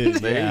 Yes. Dude,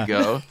 There yeah. you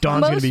go.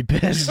 Dawn's gonna Most- be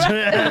pissed.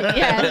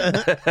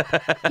 Yeah.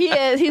 He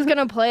is. He's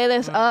gonna play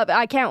this up.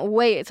 I can't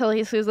wait till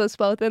he sees us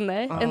both in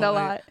the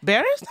lot.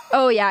 Bears?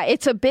 Oh yeah,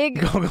 it's a big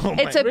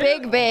it's a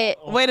big bit.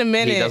 Wait a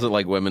minute. He doesn't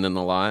like women in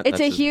the lot. It's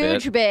That's a his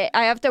huge bit.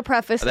 I have to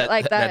preface it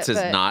like that. That's his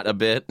but not a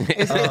bit. It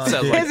Is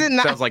it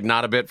not? sounds like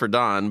not a bit for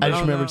Don. I But,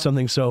 just remembered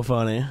something so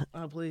funny.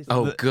 Oh, please.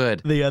 oh,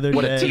 good. The other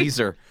What day, a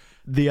teaser.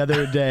 the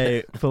other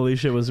day,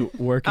 Felicia was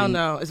working. Oh,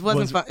 no. It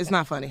wasn't fun. It's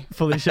not funny.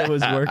 Felicia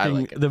was working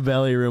like it. the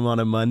belly room on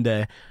a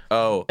Monday.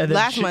 Oh, And then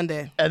Last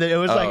Monday. And then it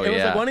was like Oh, it was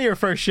yeah. like one of your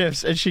first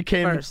shifts, and she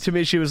came First. to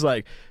me. She was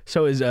like,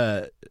 "So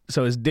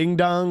is Ding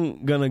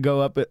Dong gonna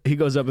go up? He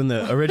goes up in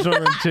the original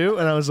room too."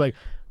 And I was like,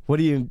 "What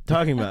are you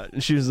talking about?"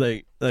 And she was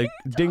like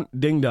Ding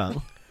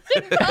Dong.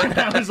 And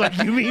I was like,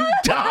 "You mean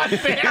Don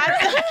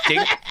Barris?"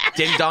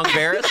 Ding Dong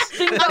Barris?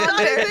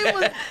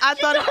 I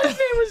thought His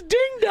name was Ding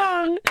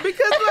Dong.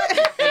 because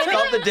It's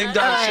called the Ding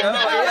Dong Show.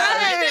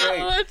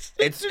 Right.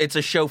 Yeah, it's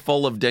a show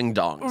full of ding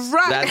dongs.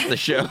 Right. That's the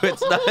show.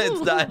 It's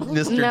not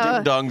Mr. No.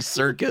 Ding Dong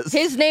Circus.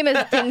 his name is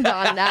Ding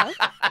Dong now.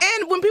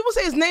 And when people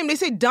say his name, they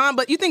say Don,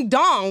 but you think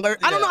Dong. Or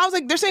I don't know. I was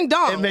like, they're saying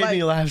Dong. It made like,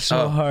 me laugh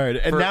so hard,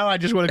 and now I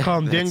just want to call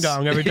him Ding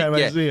Dong every time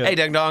I see him. Hey,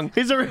 Ding Dong.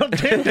 He's a real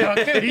Ding Dong.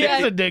 He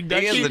is a Ding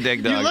Dong. He is the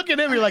Ding Dong. You look at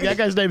him, you're like, that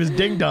guy's name is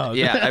Ding Dong.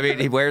 Yeah, I mean,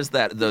 he wears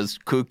those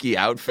kooky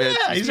outfits.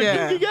 Yeah, he's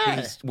Yeah. a kooky guy.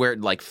 He's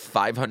wearing like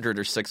 500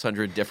 or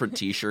 600 different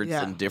T-shirts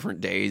Yeah. on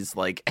different days.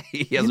 Like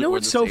he You hasn't know worn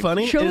what's the so same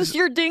funny? Show is us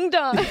your Ding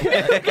Dong.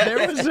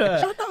 there was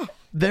a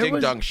Ding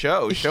Dong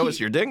show. Show us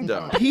your Ding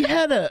Dong. he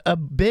had a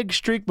big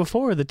streak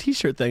before the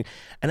T-shirt thing,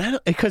 and I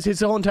don't because his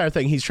whole entire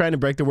thing. He's trying to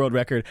break the world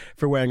record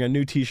for wearing a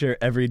new T-shirt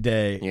every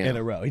day in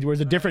a row. He wears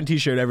a different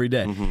T-shirt every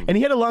day. And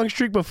he had a long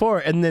streak before,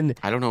 and then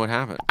I don't know what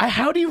happened.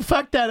 how do you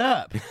fuck that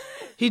up?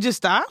 He just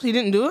stopped? He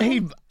didn't do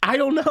it? I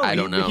don't know. I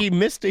don't know. He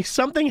missed it.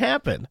 Something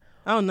happened.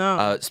 Oh,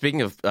 no.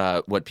 Speaking of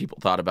what people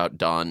thought about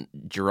Don,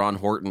 Jerron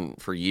Horton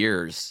for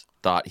years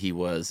thought he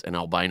was an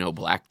albino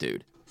black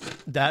dude.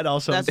 That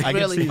also That's I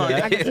really can see funny.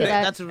 that. I can see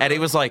that. That's And he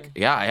was like,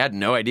 yeah, I had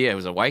no idea he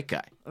was a white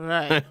guy.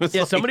 right.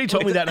 Yeah, somebody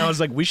told me that, and I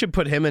was like, we should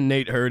put him and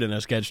Nate Hurd in a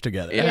sketch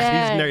together.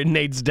 Yeah. He's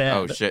Nate's dad.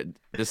 Oh, shit.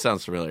 This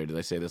sounds familiar. Did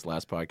I say this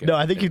last podcast? No,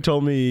 I think you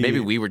told me. Maybe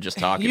we were just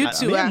talking. You about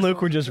two it. Me and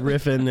Luke were just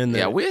riffing in the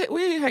Yeah, we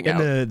hang in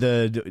out.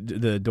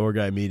 the door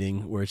guy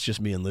meeting where it's just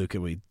me and Luke,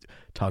 and we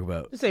talk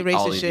about You say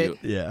All racist of shit.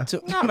 you. yeah.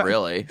 Not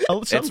really.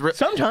 Oh,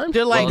 sometimes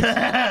They're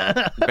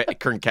like,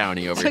 Kern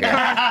County over here.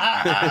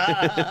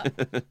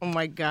 oh,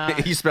 my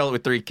God. You spell it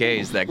with 3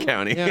 Ks, that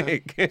county.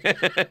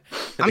 Yeah.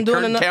 I'm doing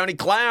Kern enough. County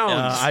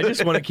Clowns. I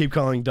just want to keep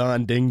calling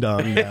Don Ding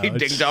Dong. Now. Ding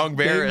It's Dong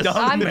Barris. Ding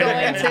Dong I'm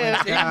Barris.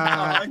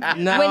 going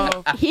to. No.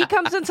 When he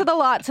comes into the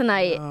lot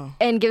tonight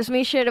and gives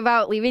me shit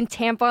about leaving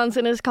tampons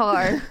in his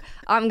car,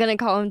 I'm gonna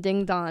call him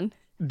Ding Dong.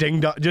 Ding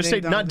Dong. Just say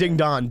Ding Dong. not Ding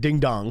Dong. Ding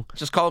Dong.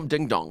 Just call him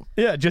Ding Dong.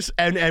 Yeah. Just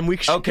and we.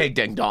 Okay,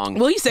 Ding Dong.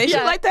 Will you say shit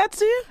Yeah. like that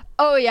to you?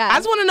 Oh yeah. I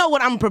just want to know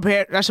what I'm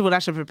prepared. What I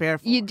should prepare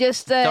for. You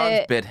just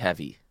Dong's bit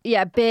heavy.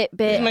 Yeah, bit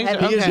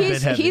heavy. He is a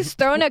bit heavy. He's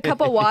thrown a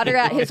cup of water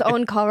at his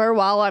own car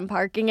while I'm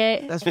parking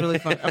it. That's really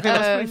funny. Okay,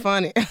 that's pretty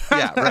funny.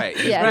 Yeah, right.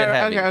 He's Yeah. a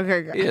bit heavy.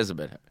 Okay. He is a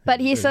bit heavy. But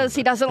he says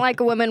he doesn't like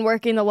women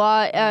working the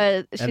lot. She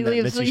And that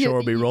leaves. Missy Shore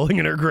will be rolling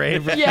in her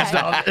grave.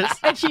 Yeah.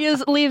 And she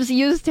leaves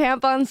used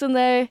tampons in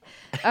there.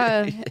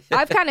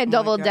 I've kind of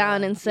doubled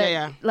down and said,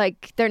 Yeah.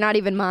 like, they're not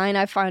even mine.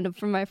 I find them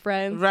from my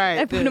friends. Right,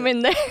 I put yeah. them in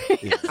there. I'm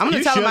gonna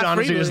You tell should him my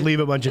honestly just leave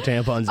a bunch of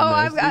tampons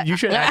in there. You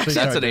should actually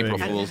That's start an doing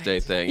April it. Fool's Day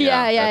thing.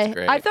 Yeah. That's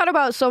great. I thought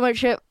about so much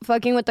shit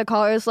fucking with the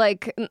cars,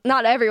 like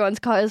not everyone's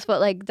cars, but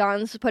like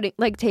Don's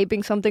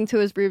taping something to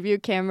his review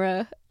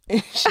camera.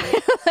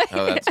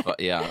 Oh, that's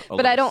yeah.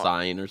 But I don't-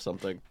 sign or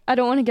something. I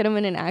don't want to get him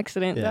in an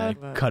accident. Yeah,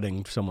 Though.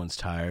 cutting someone's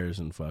tires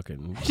and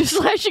fucking. Just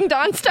slashing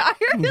Don's tires.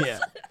 Yeah.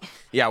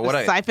 Yeah, what a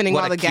siphoning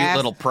what all a the cute gas.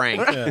 little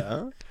prank.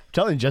 Yeah. I'm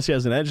telling you, Jessie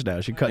has an edge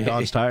now. She cut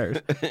Don's tires.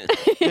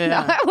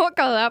 Yeah. I won't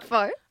go that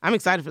far. I'm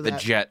excited for The that.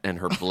 jet and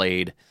her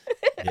blade.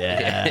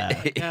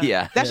 Yeah.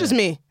 Yeah. That's just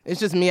me. It's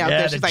just me out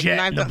there. the She's like, jet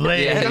knife and the up.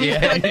 blade.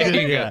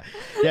 Yeah.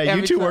 You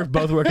Every two time.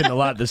 both working a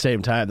lot at the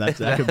same time. That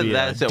could be a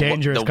That's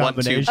dangerous the 1-2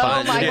 combination.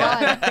 punch. Oh my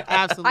Yeah. god.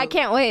 Absolutely. I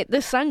can't wait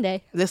this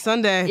Sunday. This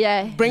Sunday.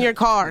 Yeah. Bring your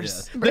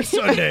cars. This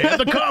Sunday at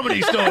the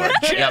Comedy Store.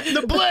 Jet Yep. and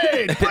the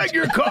blade. Bring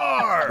your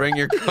car. Bring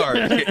your car.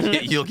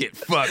 You'll get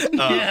fucked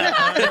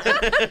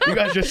up. You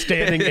guys just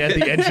standing at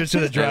the entrance to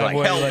the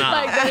driveway. hell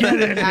nah. Get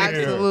in here.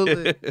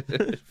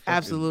 Absolutely.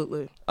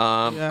 Absolutely.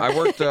 I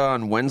worked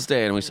on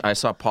Wednesday and I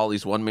saw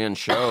Paulie's one-man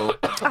show.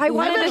 I I've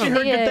wanted to actually see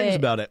heard good things it.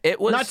 about it. It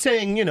was- not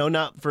saying,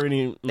 not for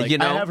any, You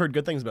know- I have heard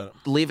good things about it.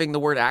 Leaving the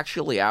word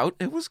actually out,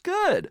 it was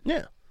good.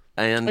 Yeah.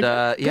 And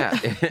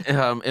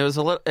it was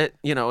a little,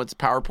 it's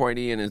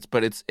PowerPointy and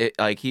it's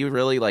like he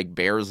really like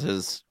bears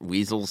his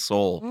weasel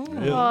soul.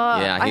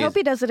 I he's- hope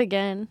he does it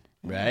again.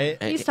 Right?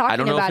 And He's talking I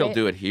don't know about if he'll it.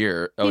 do it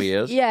here. Oh, he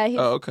is. Yeah.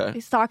 Oh, okay.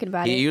 He's talking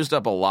about He it. used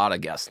up a lot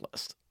of guest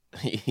list.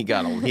 He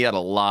had a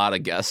lot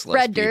of guest list.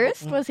 Fred people.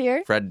 Durst was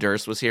here. Fred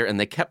Durst was here, and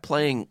they kept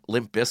playing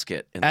Limp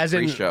Bizkit in the As in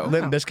pre-show.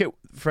 Limp Bizkit,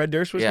 Fred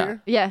Durst was Yeah.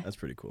 here? Yeah. That's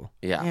pretty cool.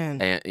 Yeah,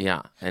 Man.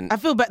 and I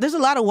feel bad. There's a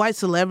lot of white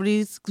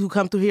celebrities who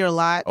come through here a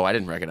lot. I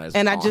didn't recognize.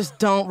 And them I all. just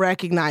don't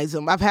recognize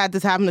them. I've had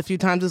this happen a few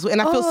times this week,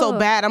 and I feel so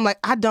bad. I'm like,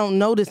 I don't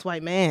know this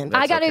white man.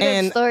 I got a good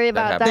And story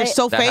about happens. They're that.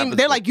 so That famous. happens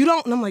They're with- like, you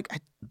don't. And I'm like,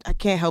 I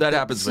can't help that it.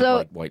 happens So-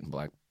 with like white and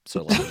black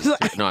celebrities. too.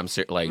 No, I'm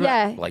serious. Like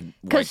Yeah, like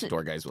 'cause- white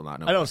door guys will not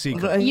know. I don't see.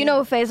 You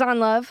know Faison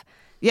Love?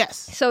 Yes.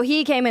 So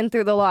he came in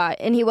through the lot,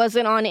 and he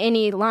wasn't on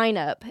any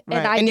lineup. Right.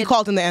 And And you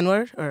called him the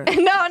N-word? Or?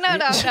 No.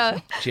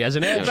 She has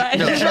an edge.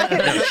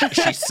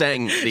 She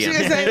sang the She end.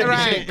 was saying,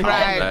 right, Called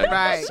that,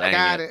 right. sang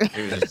Got it.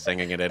 She was just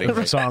singing it The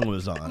anyway. song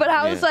was on. But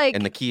I was like,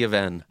 in the key of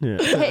N.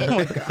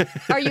 hey,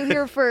 are you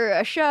here for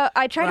a show?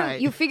 I try Right.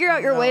 to, you figure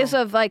out your ways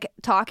of like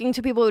talking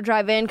to people who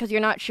drive in because you're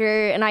not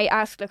sure. And I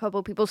asked a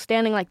couple people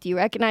standing, like, do you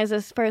recognize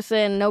this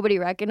person? Nobody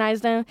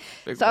recognized him.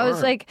 Big So I was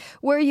word. like,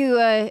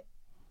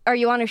 are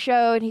you on a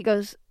show? And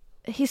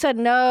he said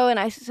no, and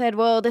I said,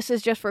 well, this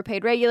is just for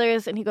paid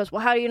regulars. And he goes,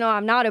 well, how do you know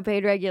I'm not a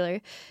paid regular?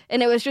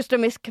 And it was just a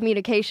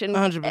miscommunication.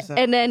 100%.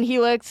 And then he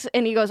looks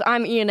and he goes,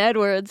 I'm Ian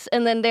Edwards.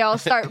 And then they all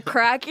start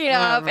cracking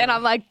up, and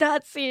I'm like,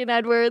 that's Ian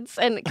Edwards.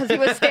 And because he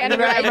was standing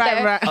right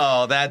there.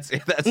 Oh, that's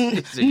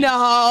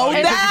No,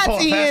 you that's pull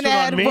a Ian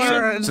fast one on me?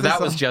 Edwards. so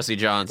that was Jesse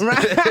Johns.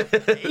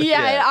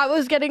 Yeah, I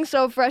was getting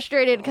so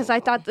frustrated because I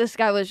thought this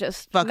guy was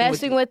just Fucking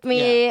messing with with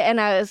me, and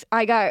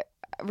I got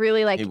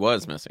really like He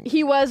was missing.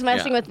 he was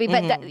messing Yeah. with me.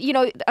 But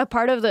that, a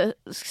part of the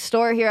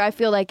store here, I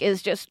feel like,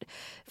 is just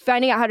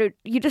finding out how to.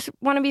 You just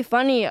want to be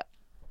funny.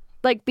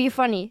 Like, be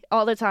funny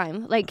all the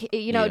time. Like,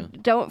 Yeah.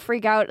 don't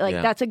freak out. Like,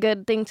 Yeah. that's a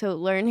good thing to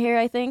learn here,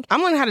 I think.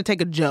 I'm learning how to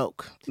take a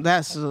joke.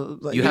 That's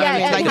like, You have what I to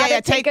mean? take Like,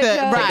 it. take Take the a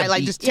joke. right. Take a Like,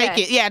 beat. just take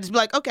Yeah. it. Yeah, just be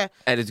like, okay.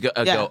 And it's go,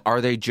 Yeah. go,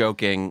 are they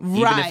joking? Even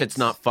Right. if it's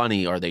not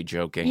funny, are they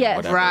joking? Yes. Or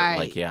whatever. Right.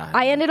 Like, yeah.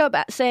 I ended up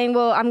saying,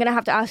 well, I'm going to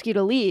have to ask you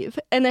to leave.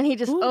 And then he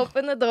just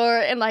opened the door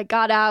and, like,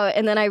 got out.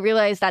 And then I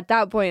realized at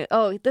that point,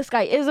 oh, this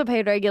guy is a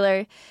paid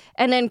regular.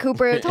 And then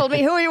Cooper told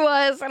me who he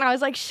was. And I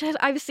was like, shit,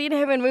 I've seen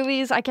him in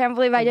movies. I can't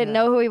believe I didn't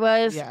know who he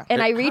was. Yeah.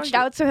 And I How reached you-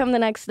 out to him the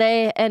next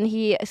day. And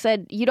he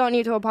said, you don't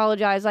need to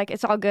apologize. Like,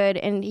 it's all good.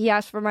 And he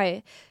asked for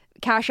my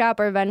Cash App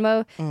or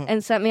Venmo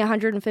and sent me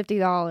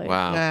 $150.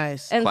 Wow.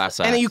 Nice. And- Class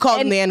And then act. you called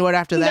him the N-word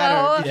after that.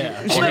 No. Or,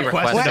 Yeah. Or he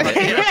requested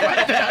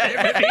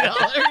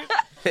it.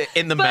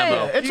 In the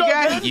memo. You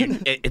guys,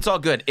 It's all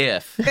good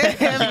if.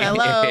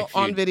 hello If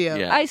you- on video.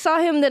 Yeah. I saw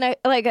him then,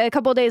 like, a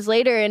couple days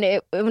later,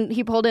 and when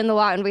he pulled in the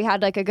lot, and we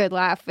had, like, a good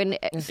laugh. And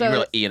so, You were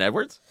like, Ian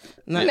Edwards?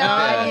 No, No.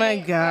 oh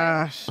my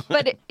gosh.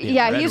 but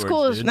yeah, he's Edwards,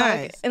 cool as dude. fuck.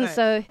 Nice, And nice.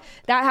 so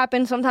that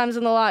happens sometimes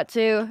in the lot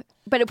too.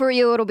 But for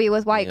you, it'll be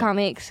with white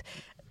comics.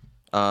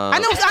 I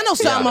know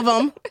some of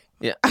them.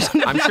 Yeah.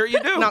 I'm sure you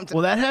do. No, I'm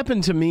Well, that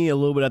happened to me a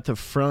little bit at the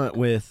front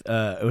with,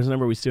 it was a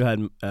number we still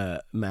had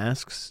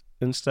masks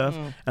and stuff.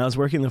 And I was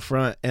working the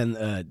front,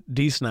 and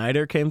Dee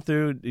Snider came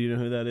through. Do you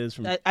know who that is?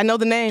 From I know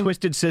the name.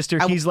 Twisted Sister.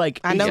 I- He's like,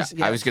 I know.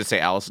 Yeah, I was going to say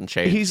Allison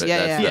Chase. He's but yeah,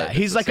 that's yeah. the-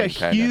 he's it's like the a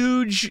same kinda.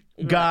 huge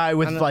guy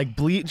with like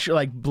bleach,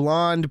 like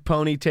blonde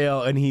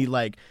ponytail, and he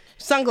like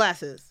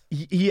Sunglasses.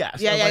 Yes.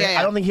 Yeah.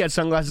 I don't think he had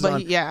sunglasses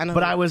on. I know.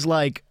 But I was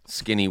like,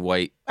 Skinny,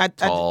 white,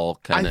 tall,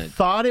 kind I of.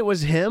 thought it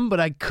was him, but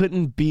I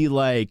couldn't be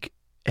like,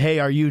 hey,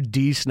 are you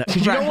D. Snyder?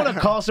 Because you don't want to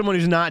call someone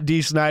who's not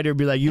D. Snyder and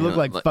be like, you look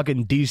like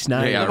fucking D.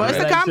 Snyder. Yeah, Well, it's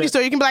a comedy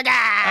store. You can be like,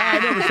 I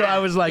know, so I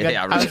was like,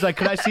 Yeah, I was like,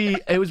 could I see?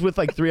 It was with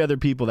like 3 other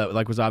people that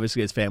like was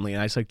obviously his family,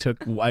 and I just like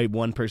took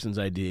one person's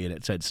ID and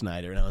it said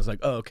Snyder, and I was like,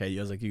 oh, okay.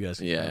 I was like, you guys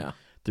can come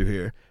through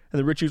here. And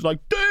then Richie was like,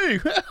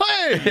 "Dave,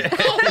 hey,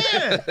 come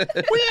in.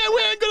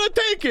 We ain't gonna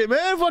take it,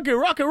 man. Fucking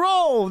rock and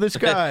roll. This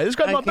guy's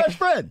my best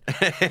friend."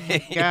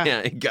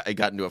 Yeah, I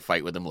got into a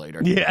fight with him later.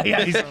 Yeah.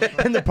 He's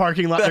in the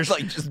parking lot. They're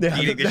like just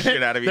beating the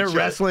shit out of each other. They're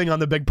wrestling on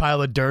the big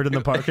pile of dirt in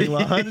the parking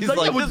lot. He's like,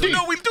 "Yeah,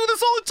 no, we do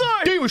this all the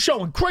time. Dave was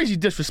showing crazy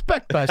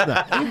disrespect last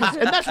night,"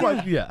 and that's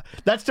why. Yeah,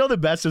 that's still the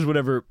best. Is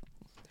whenever.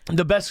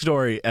 The best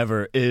story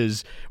ever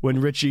is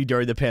when Richie,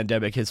 during the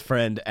pandemic, his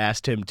friend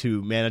asked him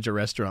to manage a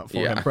restaurant for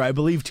him for, I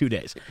believe, 2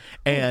 days.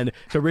 And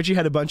so Richie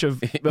had a bunch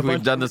of...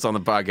 We've done this on the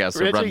podcast,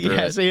 so Richie, run through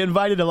it. he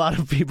invited a lot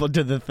of people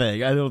to the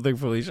thing. I don't think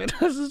Felicia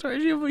knows the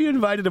story. He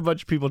invited a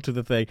bunch of people to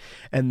the thing.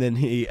 And then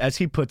he, as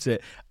he puts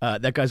it,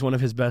 that guy's one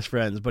of his best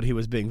friends, but he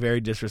was being very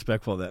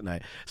disrespectful that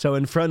night. So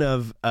in front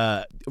of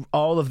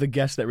all of the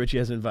guests that Richie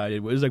has invited,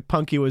 it was like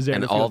Punky was there.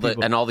 And all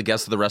the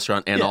guests of the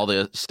restaurant and all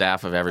the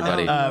staff of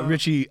everybody.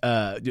 Richie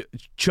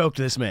choked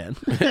this man.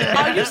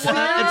 Are you serious?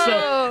 And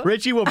so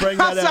Richie will bring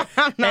that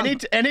up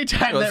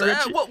anytime that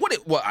Richie...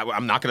 What,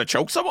 I'm not going to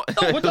choke someone?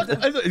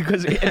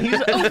 Because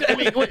he's...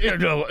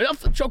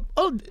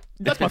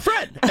 that's my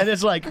friend. And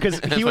it's like, because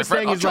he was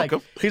saying,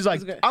 he's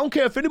like, I don't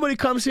care if anybody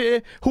comes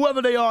here,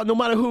 whoever they are, no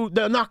matter who,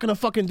 they're not going to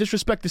fucking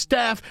disrespect the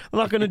staff. They're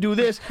not going to do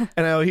this.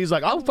 And he's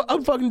like,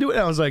 I'll fucking do it.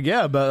 And I was like,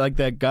 yeah, but like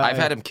that guy... I've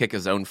had him kick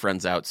his own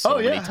friends out so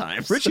many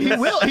times. Richie, he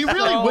will. He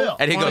really will.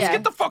 And he goes,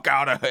 get the fuck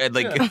out of it.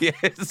 Like,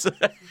 it's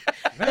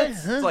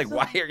like,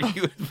 why are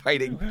you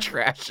inviting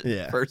trash in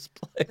the first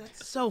place?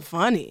 That's so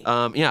funny.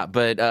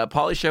 But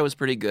Paulie's show was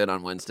pretty good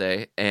on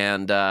Wednesday,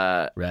 and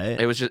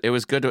it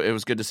was good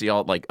to see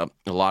all like a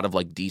lot of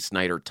like D.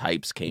 Snyder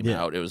types came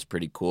out. It was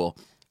pretty cool,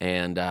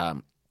 and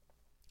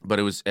but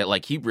it was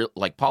like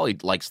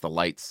Paulie likes the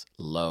lights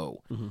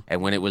low,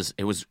 and when it was.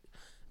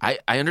 I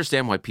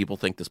understand why people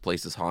think this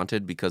place is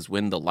haunted, because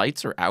when the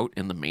lights are out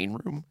in the main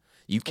room,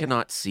 you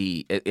cannot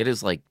see. It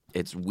is like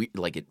it's weird,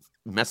 like it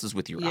messes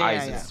with your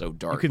eyes. It's so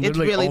dark. You can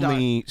literally really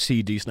only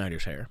see D.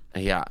 Snyder's hair.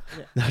 Yeah.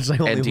 That's like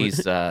only. And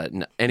he's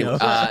anyway.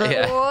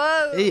 But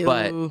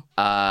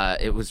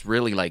it was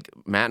really like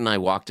Matt and I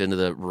walked into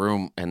the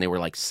room and they were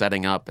like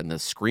setting up and the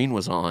screen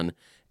was on.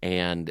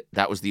 And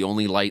that was the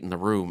only light in the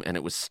room, and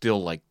it was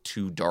still like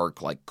too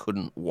dark, like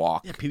couldn't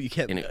walk. Yeah, you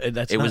can't.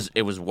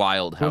 It was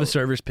wild. Were the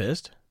servers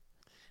pissed?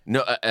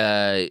 No,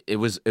 it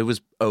was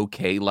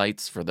okay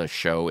lights for the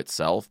show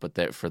itself,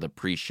 but for the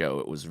pre-show,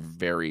 it was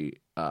very.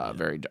 I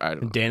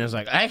don't know. Dana's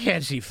like, I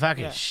can't see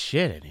fucking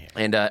shit in here.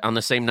 And on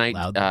the same night,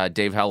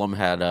 Dave Hellum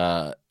had,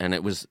 and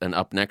it was an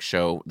Up Next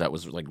show that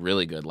was like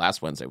really good.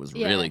 Last Wednesday was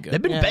really good.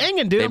 They've been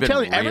banging, dude. I'm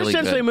telling you, ever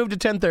since they moved to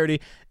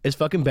 10:30, it's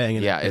fucking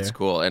banging. Yeah, it's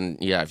cool. And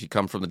yeah, if you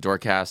come from the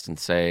Doorcast and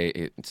say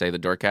the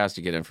Doorcast,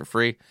 you get in for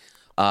free.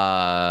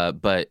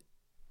 But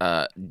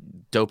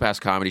Dope Ass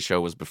Comedy Show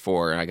was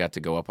before, and I got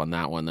to go up on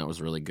that one. That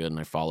was really good, and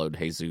I followed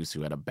Jesus,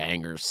 who had a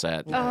banger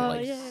set.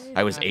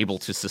 I was able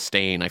to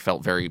sustain. I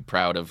felt very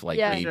proud of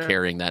me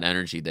carrying that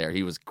energy there.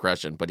 He was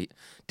crushing, but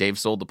Dave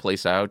sold the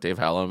place out. Dave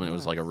Hellum, and it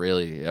was like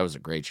that was a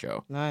great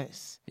show.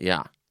 Nice.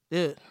 Yeah.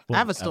 Dude, I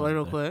have a story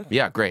real quick.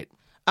 Yeah, great.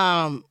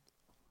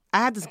 I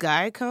had this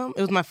guy come.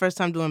 It was my first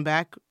time doing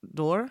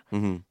backdoor,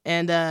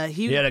 and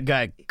he had a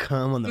guy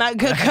come on the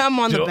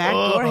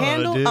backdoor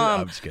handle. Dude,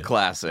 I'm just kidding.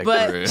 Classic.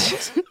 But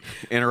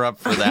interrupt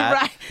for that.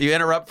 Right. You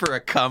interrupt for a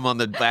come on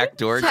the back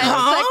door. 10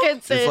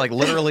 seconds. It's like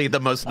literally the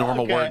most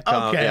normal word.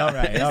 Come. Okay, all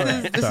right.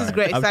 This is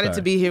great. Excited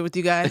to be here with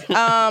you guys.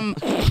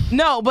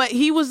 No, but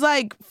he was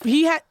like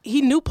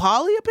he knew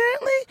Paulie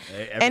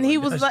apparently, and he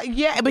was like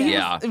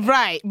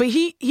but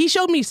he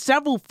showed me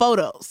several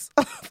photos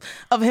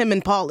of him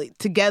and Paulie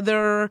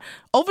together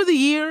over the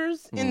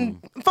years in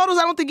photos.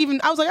 I was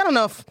like, I don't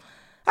know if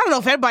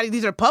everybody,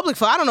 these are public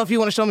photos. I don't know if you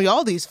want to show me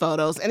all these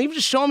photos. And he was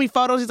just showing me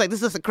photos. He's like,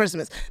 this is us at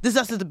Christmas. This is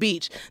us at the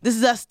beach. This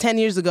is us 10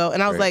 years ago.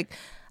 And I was like,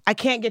 I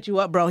can't get you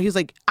up, bro. He was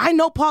like, I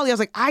know Paulie. I was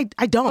like, I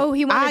don't. Oh,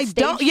 he wanted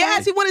stage time?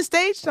 Yes, he wanted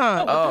stage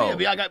time. I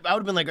would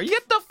have been like,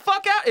 get the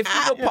fuck out. If you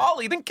know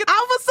Paulie, then get the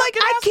I was like,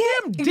 I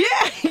can't.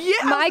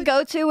 Yeah. My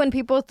go-to when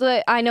people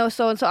say, I know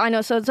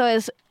so-and-so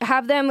is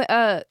have them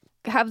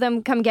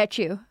come get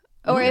you.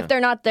 Or if they're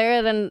not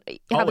there, then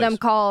have them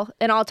call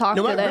and I'll talk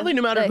to them. Really,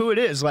 no matter who it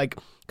is, like,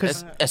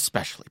 because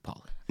especially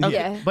Paulie. Okay.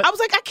 Yeah. But I was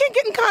like, I can't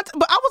get in contact.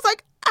 But I was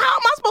like, how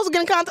am I supposed to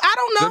get in contact? I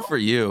don't know. Good for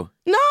you.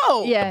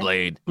 No. Yeah. The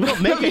blade. No,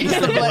 make it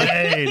the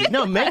blade.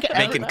 No, make it.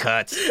 Making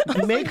cuts.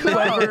 Make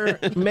whoever,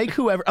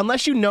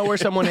 unless you know where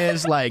someone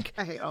is, like.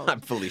 I hate all of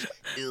I'm Felicia.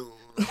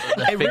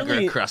 Finger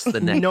across the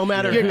neck. No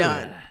matter You're who.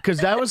 done. Because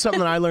that was something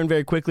that I learned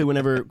very quickly.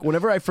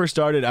 Whenever I first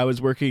started, I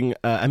was working.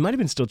 I might have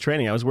been still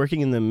training. I was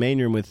working in the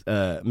main room with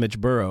Mitch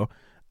Burrow,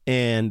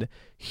 and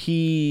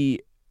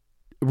he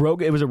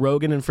Rogan. It was a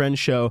Rogan and Friends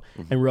show,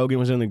 and Rogan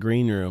was in the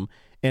green room,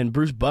 and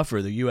Bruce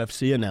Buffer, the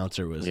UFC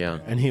announcer, was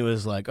there, and he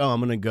was like, "Oh, I'm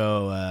gonna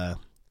go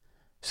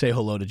say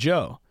hello to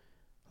Joe,"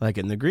 like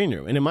in the green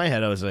room. And in my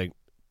head, I was like,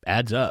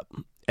 "Adds up."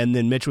 And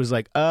then Mitch was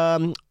like,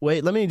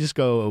 "Wait, let me just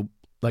go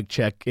like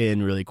check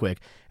in really quick."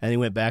 And he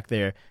went back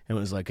there and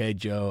was like, "Hey,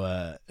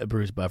 Joe,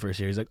 Bruce Buffer's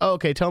here." He's like, "Oh,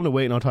 okay, tell him to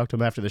wait, and I'll talk to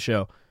him after the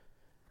show."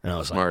 And I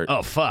was Smart. like,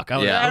 "Oh fuck!"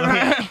 And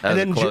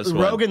then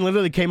Rogan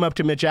literally came up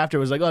to Mitch after,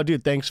 was like, "Oh,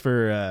 dude, thanks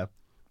for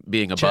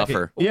being a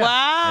buffer." Yeah.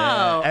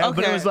 Wow. Yeah. Okay.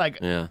 But it was like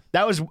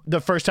that was the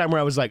first time where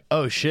I was like,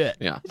 "Oh shit."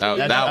 Yeah.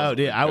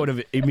 I would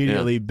have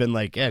immediately been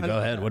like, "Yeah, go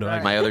ahead. What do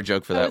I?" My other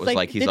joke for that was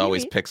like he's did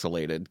always he?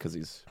 pixelated because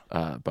he's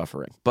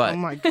buffering. But Oh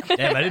my god.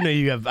 Damn, I didn't know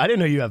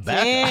you have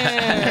back.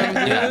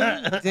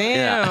 Damn, dude.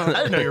 Damn. I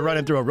didn't know you were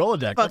running through a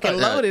Rolodex. Fucking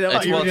loaded. I'm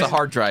like, it's a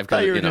hard drive. I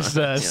thought you were know,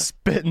 just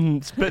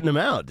spitting them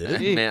out,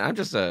 dude. Man, I'm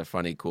just a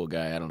funny, cool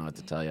guy. I don't know what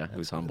to tell you.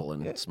 Who's humble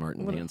and smart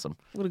and handsome.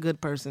 what a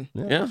good person.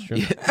 Yeah.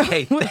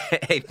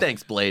 Hey,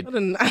 thanks, Blade. What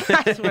a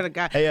I swear to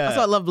God. Hey, That's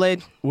why I love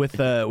Blade. With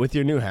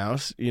your new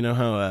house, you know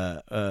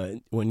how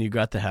when you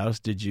got the house,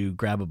 did you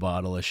grab a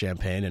bottle of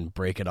champagne and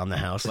break it on the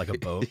house like a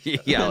boat?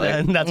 Yeah, like,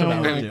 And that's what I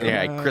my was doing.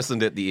 yeah, I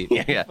christened it the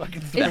Is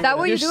that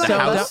what you're doing? so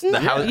house, dumb.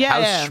 house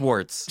Yeah.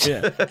 Schwartz.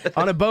 Yeah,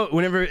 on a boat.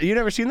 Whenever you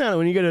never seen that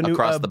when you get a new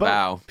Across the boat,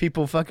 bow.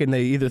 people fucking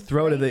they either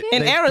throw to the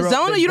In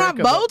Arizona, you don't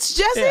have boats,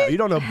 Jesse? Yeah, you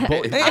don't know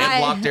boat.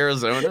 Landlocked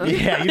Arizona.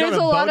 Yeah, you don't There's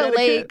know a lot boat of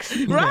etiquette?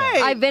 lakes.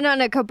 Right. I've been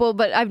on a couple,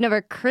 but I've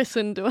never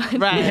christened one.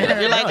 Right.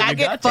 You're like, No, I you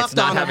get got fucked It's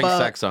not on a having boat.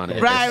 sex on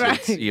it. Right,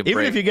 It's- right. you Even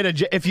break-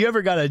 if you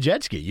ever got a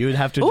jet ski, you would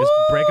have to just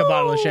break a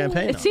bottle of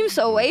champagne. It seems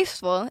so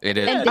wasteful It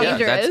is. and Yeah,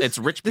 dangerous. it's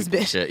rich people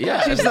bitch. shit.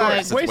 Yeah, She's of like, course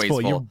it's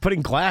wasteful. You're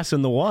putting glass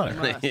in the water.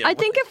 Yeah. I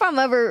think if I'm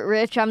ever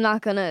rich, I'm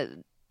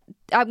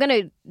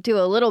gonna do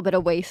a little bit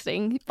of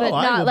wasting, but Oh,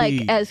 I not will like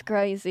be- as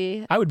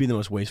crazy. I would be the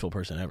most wasteful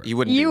person ever. You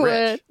wouldn't You be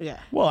rich. Yeah.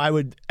 Well, I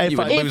would. You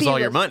would If lose he all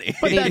your was- money.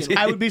 But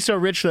I would be so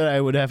rich that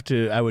I would have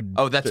to. I would.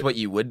 Oh, that's what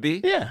you would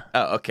be? Yeah.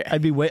 Oh, okay.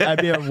 I'd be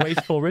a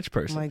wasteful rich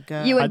person. Oh my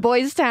God. You in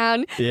Boys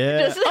Town,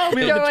 Yeah. just Oh,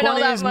 me in the throwing all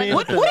that 20s, money. me.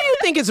 What do you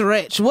think is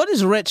rich? What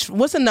is rich?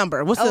 What's a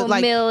number? What's the $1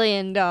 like?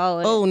 million.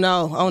 Oh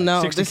no! Oh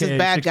no! 60K, This is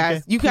bad, 60K.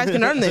 guys. You guys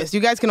can earn this. You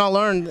guys can all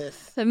earn this.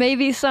 So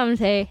maybe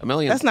someday. $1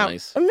 million's That's not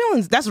nice. a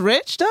million. That's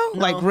rich though.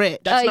 Like rich.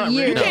 That's A not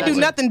year. rich. You can't do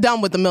that's nothing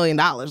dumb with $1 million.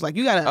 Like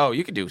you gotta. Oh,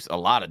 you could do a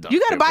lot of dumb you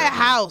gotta shit buy a for it.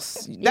 house.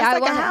 That's Yeah,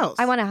 like a house.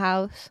 I want a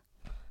house,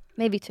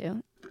 maybe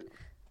 2.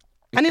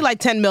 I need like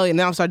 $10 million.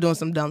 Then I'll start doing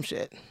some dumb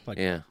shit. Like,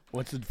 Yeah.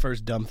 What's the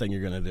first dumb thing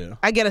you're gonna do?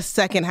 I get a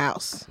second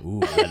house.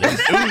 Ooh,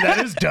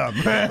 that is dumb.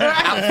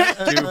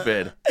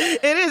 Stupid.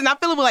 It is, and I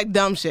fill it with like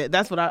dumb shit.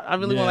 That's what I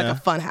really want, like Yeah. a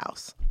fun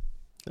house.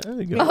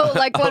 There you go. Oh,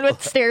 like one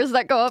with stairs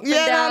that go up Yeah,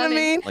 and you know down. what I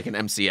mean? Like an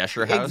MC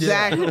Escher house.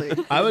 Exactly.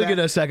 I would get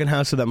a second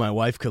house so that my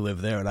wife could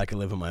live there and I could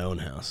live in my own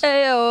house.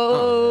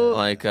 Ayo.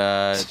 Like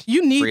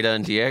You need. Frida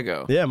and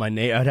Diego. Yeah,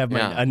 I'd have my.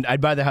 Yeah.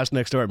 I'd buy the house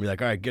next door and be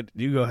like, all right,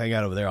 you go hang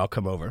out over there. I'll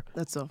come over.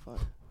 That's so fun.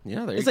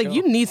 Yeah, there It's you like go.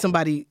 you need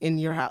somebody in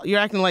your house. You're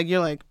acting like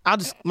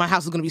my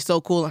house is gonna be so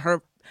cool, and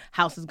her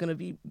house is gonna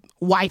be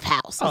wife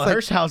house. It's Oh, like,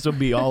 her house will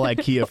be all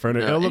IKEA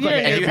furniture. It'll look like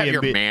an and you have Airbnb.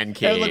 your man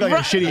It'll look cave. like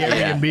a shitty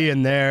Airbnb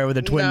in there with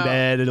a twin No.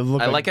 bed. It'll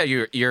look I like like how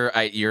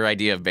your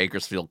idea of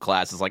Bakersfield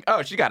class is like,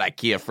 oh, she got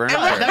IKEA furniture.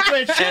 that's why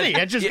it's shitty.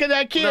 It's just get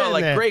that kid No, in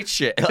like there. great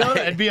shit. No,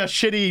 it'd be a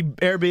shitty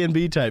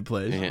Airbnb type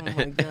place. oh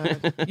my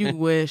God, you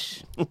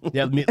wish.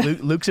 Yeah,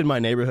 Luke's in my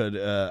neighborhood.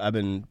 I've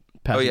been.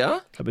 Passing, yeah?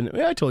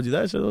 I told you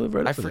that. So I live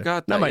right I up there.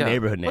 forgot Not that, my yeah.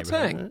 neighborhood. What's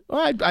Well,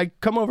 I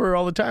come over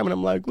all the time, and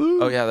I'm like,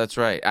 Luke. Oh yeah, that's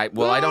right. I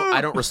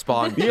don't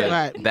respond to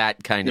Right.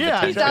 that kind of Yeah.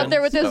 attention. He's out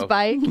there with his so-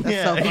 bike.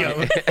 That's so funny.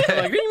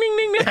 like ding ding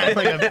ding ding,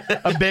 like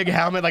a big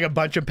helmet, like a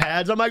bunch of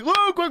pads. I'm like,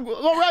 Luke,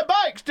 we'll ride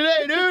bikes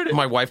today, dude.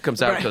 My wife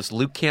comes out because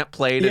Luke can't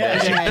play today. Yeah,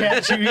 she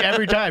can't. She,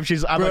 every time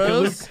I'm like, can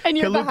Luke, And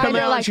you're can Luke behind come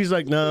her out? like- And she's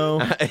like, no.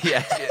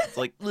 Yeah, it's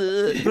like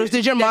Bruce,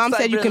 did your mom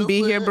say you can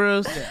be here,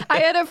 Bruce? I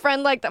had a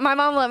friend like that. My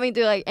mom let me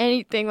do like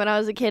anything when I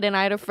was a kid, and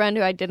I had a friend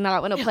who I did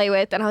not want to play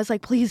with, and I was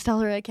like, please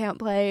tell her I can't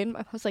play. And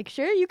I was like,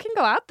 sure, you can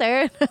go out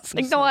there. And I was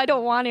like, no, I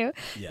don't want to.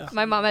 Yeah.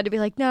 My mom had to be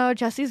like, no,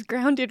 Jesse's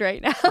grounded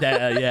right now.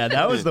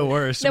 That was the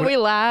worst. Then we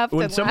laughed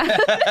when and some-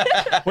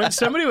 laughed. when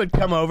somebody would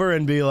come over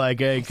and be like,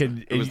 hey,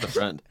 it was the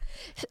friend.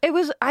 It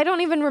was, I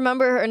don't even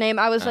remember her name.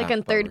 I was like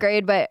in third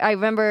grade, but I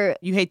remember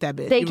You hate that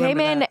bitch. they You came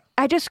remember in. that.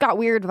 I just got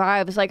weird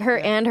vibes. Like her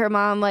and her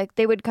mom, like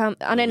they would come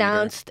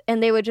unannounced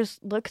and they would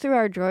just look through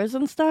our drawers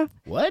and stuff.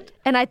 what?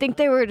 And I think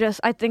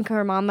I think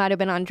her mom might have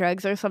been on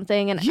drugs or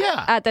something. And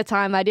Yeah. at the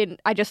time,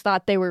 I just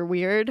thought they were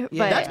weird. Yeah.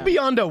 But That's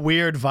beyond a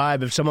weird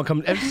vibe. If someone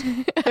comes,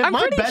 if I'm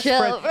my pretty best chill.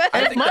 friend, I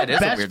if think my that is a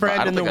best weird vibe. I friend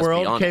don't in the think that's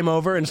world beyond came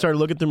over and started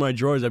looking through my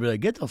drawers, I'd be like,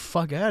 get the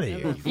fuck out of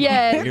here.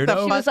 yeah,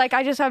 Weirdo. she was like,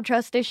 I just have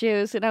trust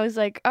issues. And I was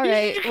like, all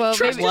right, well,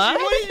 maybe.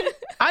 What?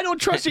 I don't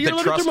trust you. You're The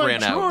looking trust through my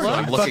ran out. drawers.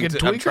 I'm you looking fucking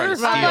to- I'm trying to tweaker.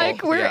 steal. I'm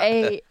like, we're Yeah.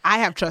 8. I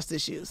have trust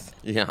issues.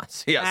 Yeah,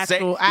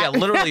 Actual-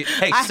 literally.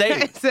 Hey, say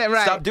it. Say it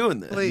right. Stop doing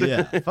this. Please.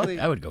 Yeah, fuck, Please.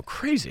 I would go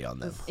crazy on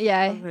them.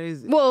 Yeah.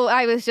 Crazy. Well,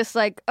 I was just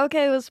like,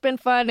 okay, it's been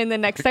fun. And the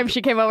next time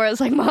she came over, I was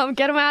like, Mom,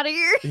 get him out of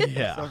here.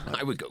 Yeah.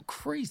 I would go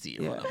crazy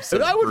when I'm And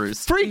sitting I would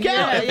Bruce. freak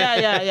out.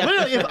 Yeah.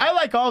 Literally, if I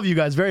like all of you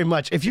guys very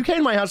much. If you came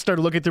to my house and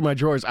started looking through my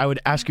drawers, I would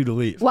ask you to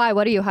leave. Why?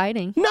 What are you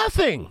hiding?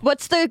 Nothing.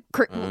 What's the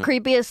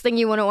creepiest thing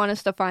you wouldn't want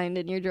us to find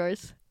in your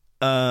drawers?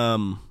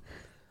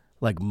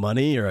 Like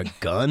money or a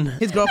gun.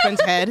 His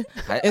girlfriend's head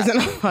is in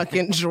a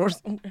fucking drawer.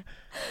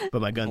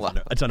 But my gun's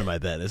it's under my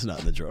bed. It's not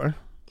in the drawer.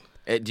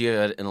 Do you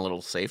have it in a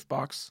little safe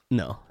box?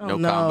 No. No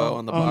no. combo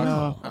on the Oh, box?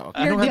 no. Oh,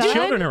 okay. I don't have gun?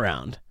 children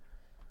around.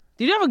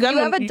 Did you have a gun?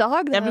 You when have a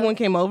dog, though. Everyone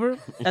came over.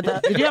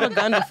 Did you have a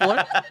gun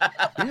before?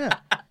 Yeah.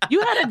 You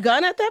had a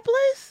gun at that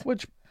place?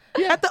 Which?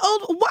 At the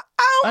old. What?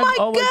 Oh I've my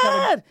always had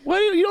god! a- What?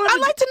 You don't have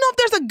I'd like to know if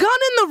there's a gun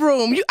in the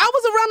room. I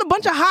was around a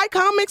bunch of high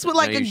comics with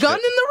like No, a you gun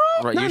should- in the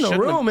room. Right, Not you in the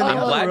shouldn't have- room, in the I'm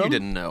other glad you room.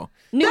 didn't know.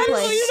 New No,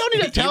 place. you don't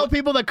need to tell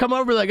people that come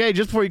over like, hey,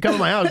 just before you come to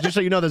my house, just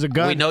so you know there's a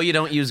gun. We know you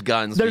don't use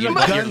guns. There's but a you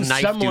let gun your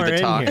knife do somewhere the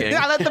in talking. here.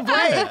 I let the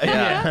blame.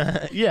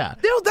 Yeah. Yeah.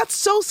 Dude, that's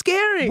so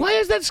scary. Why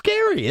is that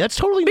scary? That's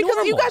totally Because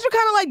normal. you guys were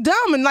kind of like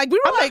dumb and like we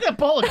were I'm like, not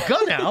gonna pull a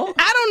gun out.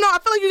 I don't know. I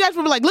feel like you guys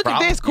were like, look at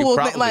this cool You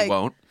thing. probably Like,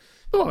 won't.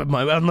 Well,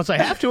 unless I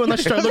have to,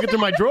 unless you start looking through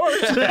my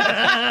drawers,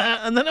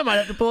 and then I might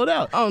have to pull it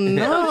out. oh It's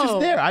no. just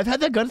there. I've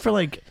had that gun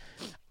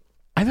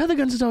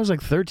since I was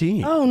like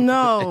 13. Oh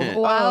no.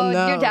 Wow. Oh,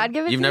 no. Your dad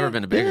give it You've to never you?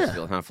 been to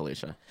Bakersfield, huh,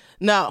 Felicia?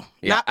 No.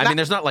 Yeah. Not,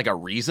 There's not like a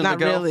reason not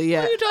to go. really.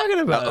 Yeah. What are you talking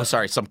about? Oh,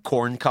 sorry, some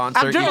corn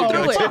concert. I've driven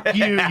through it. Fuck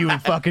you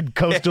fucking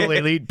coastal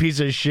elite piece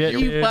of shit.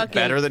 You dude. fucking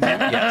Better than him?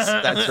 Yes,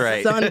 that's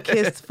right.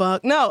 sun-kissed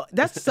fuck. No,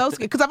 that's so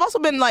scary. Because I've also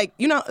been like,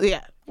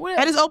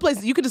 at his old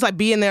place, you could just like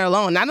be in there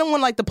alone. I don't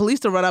want like the police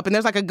to run up and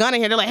there's like a gun in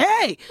here. They're like,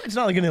 hey, It's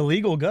not like an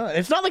illegal gun.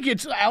 It's not like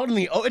it's out in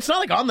the. It's not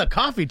like on the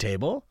coffee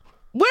table.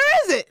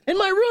 where is it? In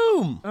my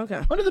room.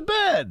 Okay. Under the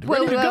bed. Wait,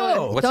 Ready to wait,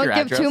 go. wait. What's Don't your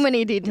give address? too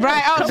many details.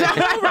 Right.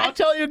 Oh, I'll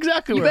tell you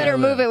exactly You where better I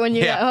move live. it when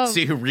you get Yeah, home.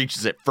 see who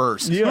reaches it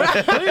first. Yeah,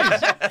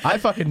 please. I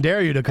fucking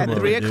dare you to come At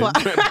over. 3 dude.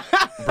 o'clock.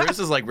 Bruce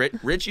is like,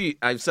 Richie,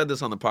 I've said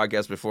this on the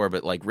podcast before,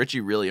 but like Richie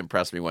really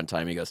impressed me one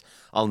time. He goes,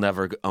 I'll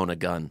never own a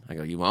gun. I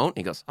go, you won't?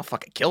 He goes, I'll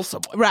fucking kill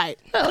someone. Right.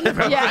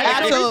 Yeah,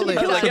 Absolutely.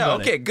 I was like, yeah,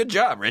 somebody. okay, good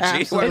job, Richie.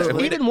 Absolutely.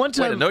 Way Even to- one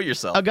time, way to know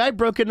yourself. a guy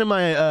broke into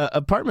my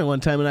apartment one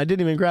time, and I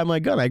didn't even grab my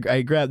gun.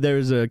 I grabbed, there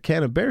was a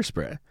can of bear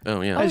spray.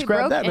 Oh, yeah. I just he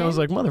grabbed broke that, and I was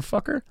in? like,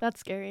 motherfucker. That's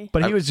scary.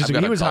 But he I've- was just I've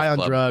got he a was high golf on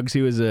club. drugs.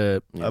 He was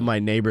my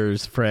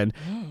neighbor's friend,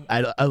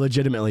 a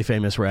legitimately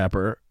famous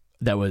rapper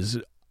that was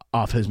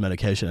off his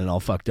medication and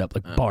all fucked up,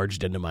 like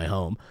barged into my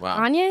home. Wow.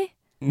 Kanye?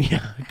 Yeah,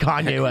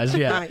 Kanye was.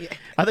 Yeah, Kanye.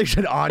 I think he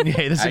said Anye.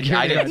 The I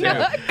security didn't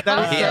guard.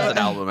 too. He has an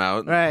album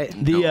out. Right.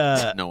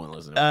 No one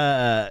listens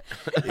to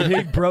it.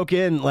 He broke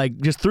in, like,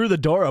 just threw the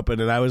door open,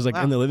 and I was like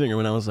in the living room,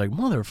 and I was like,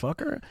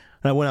 motherfucker. And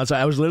I went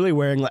outside. I was literally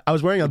wearing a.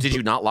 Did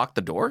you not lock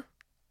the door?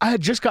 I had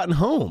just gotten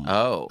home.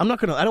 Oh. I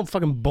don't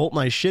fucking bolt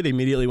my shit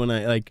immediately when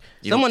I like.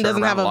 You don't Someone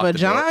turn doesn't around have a and lock the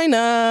door?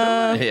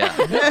 vagina.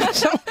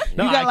 Yeah.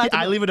 No, You got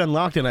I leave it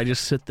unlocked and I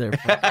just sit there.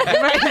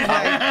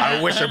 I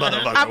wish a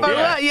motherfucker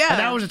would. Yeah. And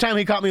that was the time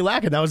he caught me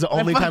lacking. That was the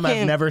only time I've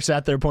fucking- never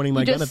sat there pointing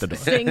my You gun at just the door.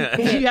 sing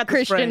You have to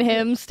Christian spray.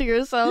 hymns to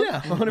yourself.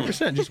 Yeah,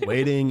 100%. Just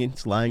waiting and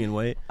just lying in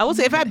wait. I would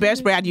say if I had bear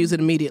spray, I'd use it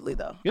immediately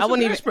though. Get I some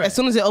wouldn't bear even. spray. As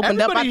soon as it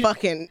opened up, I Everybody-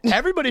 fucking.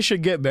 Everybody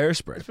should get bear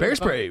spray. Bear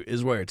spray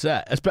is where it's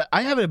at.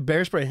 I have a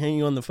bear spray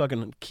hanging on the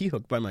fucking key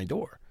hook by my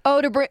door. Oh,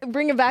 to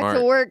bring it back Smart.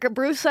 to work,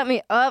 Bruce set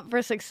me up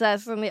for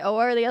success in the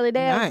OR the other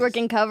day. I was Nice.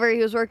 working cover, he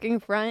was working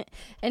front,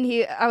 and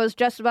we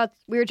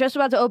were just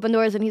about to open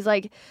doors, and he's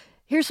like,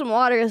 "Here's some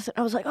waters." And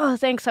I was like, "Oh,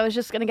 thanks. I was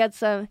just gonna get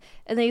some."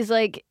 And then he's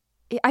like,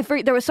 I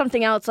forget, there was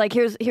something else, like,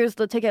 here's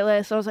the ticket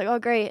list. I was like, "Oh,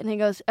 great." And he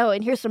goes, "Oh,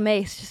 and here's some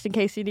mace, just in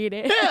case you need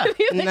it."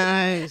 Yeah.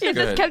 Nice. He just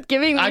Good. kept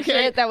giving me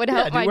shit that would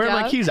help dude, my where job.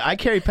 are my keys? I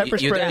carry pepper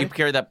spray. You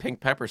carry that pink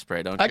pepper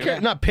spray, don't you? I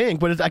carry not pink,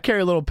 but I carry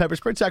a little pepper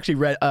spray. It's actually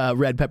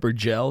red pepper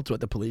gel. It's what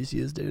the police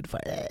use, dude.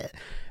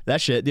 That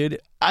shit, dude.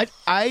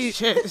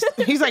 Shit.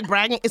 He's like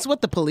bragging. It's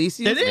what the police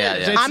use. It is. Yeah,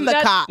 yeah. I'm the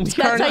That's- cop. that's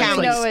Kern how you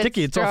County. know It's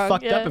sticky. It's all strong,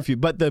 fucked up yeah. if you.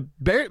 But the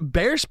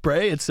bear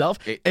spray itself,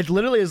 it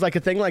literally is like a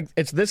thing. Like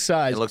it's this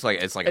size. It looks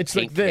like it's like It's a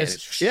like pink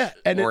this. can. Yeah,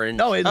 and orange.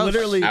 it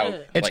literally out,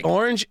 it's like,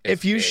 orange.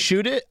 If you big.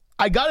 shoot it,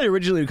 I got it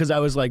originally because I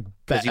was like,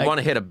 Because you want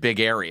to hit a big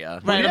area.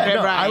 Right.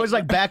 I was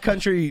like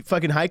backcountry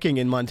fucking hiking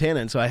in Montana,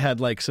 and so I had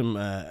like some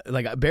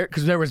like a bear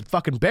because there was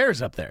fucking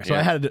bears up there. So I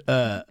Yeah. had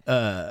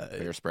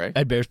Bear spray. I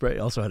had bear spray.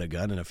 Also had a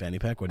gun and a fanny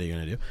pack. What are you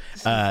gonna do?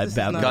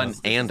 Gun and a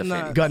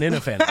fanny. gun in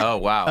a fanny. Oh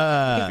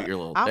wow! Shoot your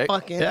little I'll dick.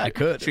 fucking. Yeah, I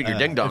could Shoot your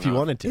ding dong if you off.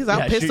 wanted to. He's out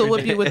Yeah, pistol shoot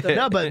whip your you with the.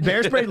 No, but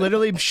bear spray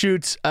literally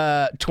shoots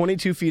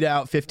 22 feet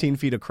out, 15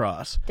 feet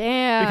across.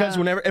 Damn.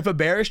 Because if a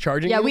bear is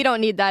charging yeah, you, we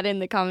don't need that in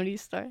the comedy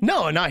store.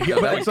 No, not here.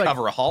 That But would it's like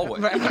cover a hallway.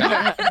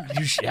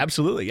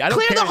 Absolutely. I don't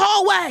Clear care. the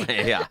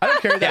hallway. Yeah. I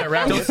don't carry that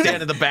around. Don't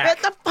stand in the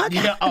back. Get the fuck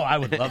Yeah. Oh, I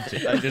would love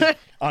to. I just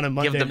on a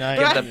Monday night.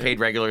 Give the paid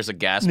regulars a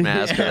gas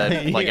mask, and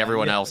then, like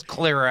everyone else,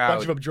 clear A out.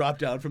 bunch of them drop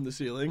down from the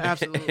ceiling.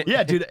 Absolutely.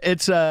 Yeah, dude.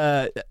 It's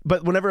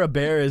but whenever a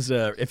bear is,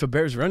 if a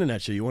bear's running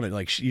at you, you want to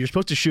like, you're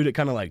supposed to shoot it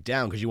kind of like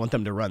down because you want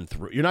them to run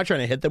through. You're not trying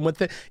to hit them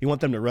with it. You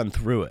want them to run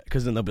through it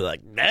because then they'll be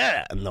like,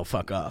 nah, and they'll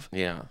fuck off.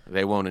 Yeah,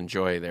 they won't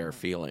enjoy their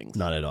feelings.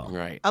 Not at all.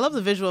 Right. I love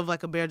the visual of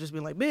like a bear just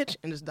being like, bitch,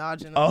 and just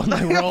dodging. Oh,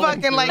 like rolling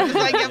fucking like, just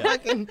like a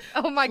fucking.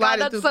 Oh my god, sliding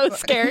that's through so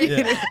scary.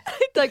 Yeah.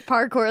 Like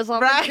parkour is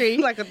off the tree.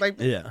 like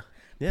Yeah.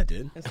 Yeah,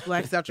 dude. it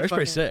blacks out your. That's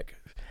pretty fucking-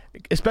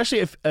 sick. Especially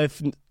if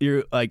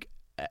you're like,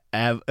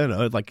 I don't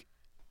know, like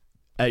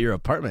at your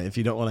apartment, if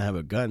you don't want to have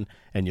a gun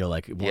and you'll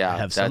like want to Yeah,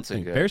 have that's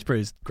something. good. Bear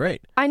spray is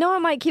great. I know it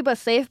might keep us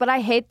safe, but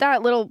I hate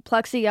that little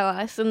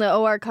plexiglass in the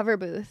OR cover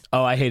booth.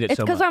 Oh, I hate it It's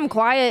so because much. I'm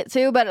quiet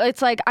too, but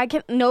it's like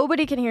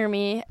nobody can hear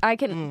me.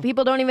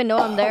 People don't even know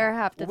I'm there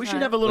half the time. We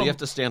should have a Well, little. you have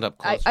to stand up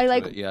closer I to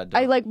like it. Yeah,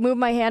 I like move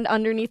my hand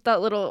underneath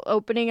that little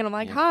opening and I'm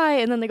like hi,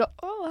 and then they go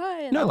oh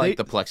hi. And No, I'm I they- like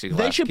the plexiglass.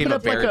 they should Keep put a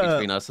up like barrier a-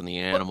 between us and the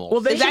animals.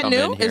 well, they Is that Come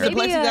new? in Is the here.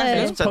 Maybe,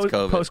 plexiglass new? Since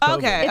COVID. Post-COVID.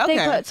 Okay. if they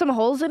put some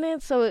holes in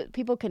it so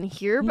people can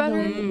hear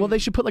better. Well, they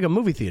should put like a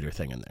movie theater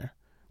thing in there.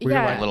 Where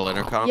you're Yeah. like, Little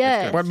intercom.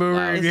 Yeah. It's we're good.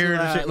 moving here to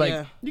loud, shit. Like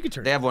yeah. you could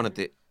turn. They have one at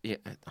the. Yeah.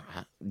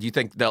 Do you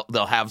think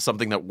they'll have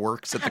something that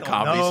works at the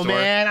comedy No, store?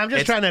 man, I'm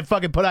just trying to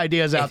fucking put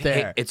ideas out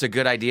there. It's a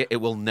good idea. It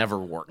will never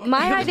work.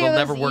 My idea It'll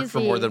never was work for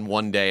easy. more than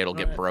one day. It'll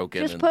get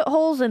broken. Just and- put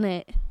holes in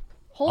it.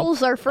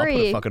 Holes are I'll put a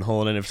free. fucking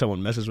hole in it if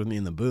someone messes with me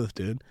in the booth,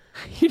 dude.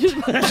 You just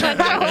punch a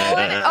hole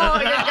in it. Oh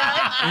my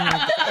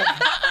god.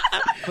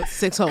 Put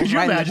 6 holes. Could you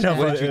right in imagine the- how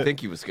what funny- did you think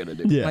he was gonna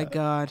do? Yeah. My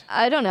God.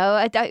 I don't know.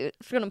 I thought he was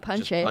gonna punch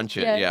Just it. punch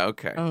it. Yeah.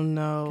 Okay. Oh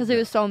no. Because he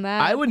was so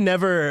mad. I would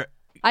never.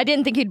 I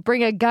didn't think he'd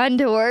bring a gun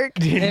to work.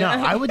 No,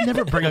 I would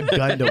never bring a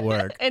gun to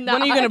work. And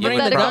When are you gonna bring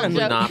the hypothetical gun? Would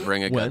joke. not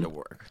bring a gun When? to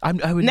work.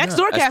 I would Next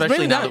not. Doorcast, Especially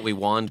bring now the that gun. we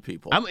wand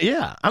people.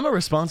 I'm a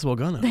responsible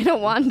gun owner. They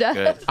don't want to.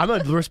 Good. I'm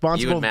a You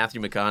responsible. and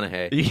Matthew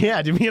McConaughey.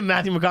 Yeah, dude, me and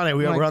Matthew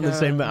McConaughey, my we're on the God.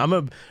 same. I'm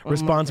a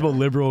responsible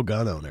liberal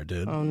gun owner,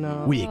 dude. Oh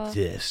no. We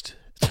exist.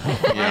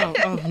 Yeah.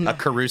 A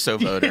Caruso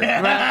voter. Me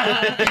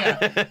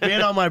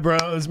and all my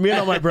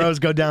bros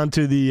go down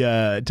to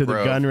the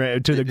Grove. gun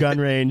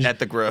range At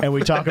the Grove. and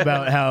we talk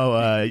about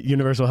how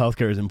universal health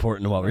care is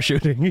important while we're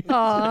shooting.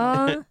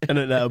 Aw. And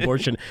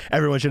abortion,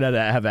 everyone should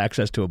have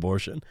access to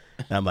abortion.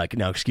 And I'm like,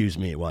 now excuse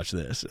me, watch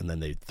this, and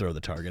then they throw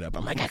the target up.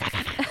 I'm like,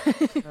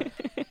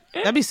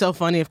 That'd be so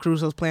funny if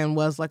Crusoe's plan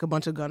was like a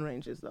bunch of gun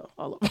ranges though,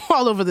 all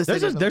over the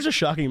city. there's a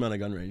shocking amount of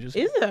gun ranges.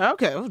 Is there?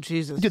 Okay. Oh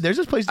Jesus. Dude, there's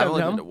this place I've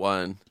only been to downtown.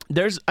 one,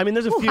 There's a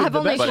few. I've The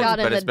only best- shot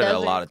in but it's the been a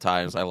desert. lot of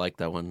times. I like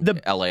that one.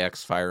 The-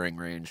 LAX firing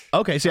range.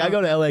 Okay, see, I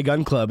go to LA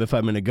Gun Club if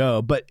I'm gonna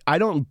go, but I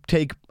don't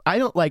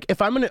like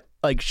if I'm gonna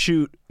like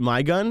shoot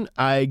my gun,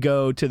 I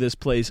go to this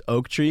place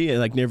Oak Tree,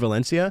 like near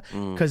Valencia,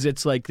 because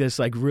it's like this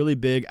like really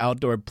big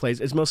outdoor place.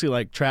 It's mostly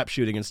like trap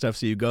shooting and stuff.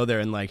 So you go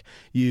there and like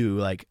you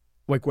like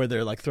where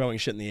they're like throwing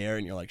shit in the air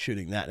and you're like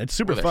shooting that. And it's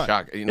super With a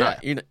fun.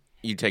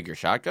 you take your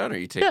shotgun or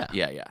you take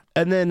yeah.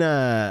 And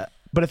then,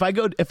 but if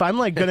I'm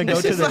like gonna go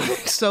to It's the like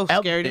so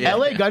scary to me.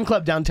 LA Gun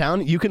Club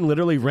downtown, you can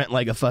literally rent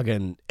like a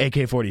fucking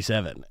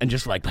AK-47 and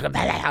just like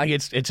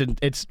it's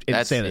That's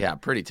insane.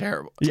 pretty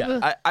terrible.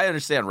 Yeah. I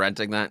understand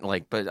renting that,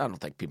 but I don't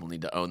think people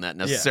need to own that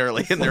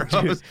necessarily in their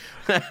homes.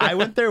 I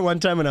went there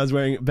one time when I was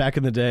wearing back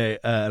in the day,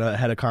 and I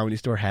had a Comedy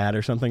Store hat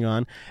or something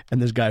on,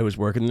 and this guy who was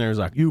working there was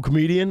like, "You a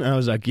comedian?" And I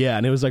was like, "Yeah,"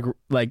 and it was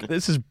like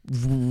this is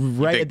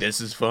right. Think this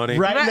is funny?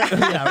 Right,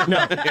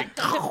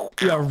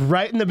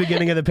 right in the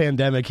beginning of the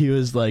pandemic, he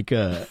was like,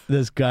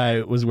 this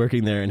guy was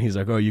working there, and he's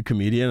like, "Oh, you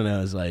comedian?" And I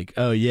was like,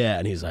 "Oh yeah,"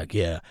 and he's like,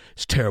 "Yeah,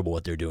 it's terrible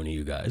what they're doing to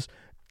you guys."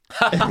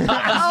 Oh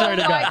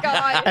my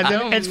god. And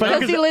then it's funny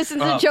Because he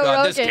listens to Oh, Joe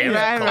God, this Rogan. game is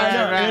Right, called right, I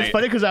know, right. and it's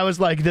funny because I was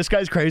like, "This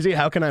guy's crazy.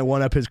 How can I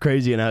one up his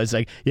crazy?" And I was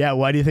like, "Yeah,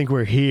 why do you think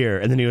we're here?"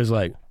 And then he was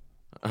like,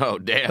 Oh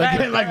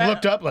damn!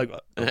 looked up, like,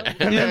 and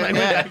then like, went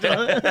back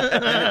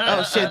to-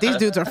 Oh shit, these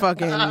dudes are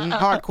fucking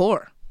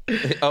hardcore.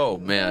 Oh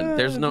man,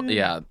 there's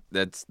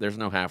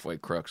no halfway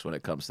crooks when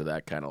it comes to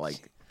that kind of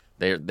like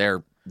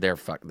they're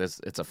fucked.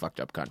 It's a fucked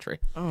up country.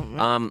 Oh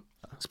man.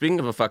 Speaking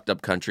of a fucked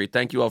up country,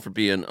 thank you all for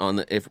being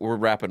on. If we're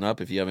wrapping up,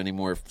 if you have any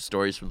more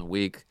stories from the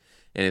week,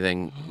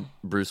 anything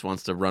Bruce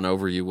wants to run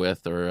over you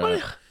with,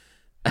 or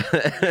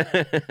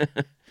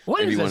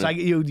What If is you this? wanna-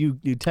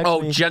 You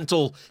text me.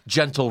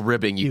 gentle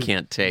ribbing you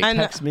can't take. I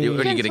know. Text me.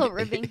 What are you Gentle gonna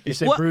ribbing. You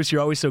said, What? "Bruce,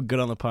 you're always so good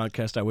on the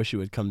podcast. I wish you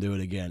would come do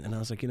it again." And I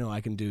was like,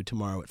 I can do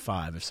tomorrow at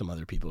 5 if some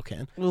other people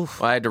can. Well,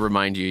 I had to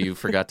remind you. You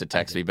forgot to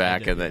text me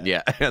back, and then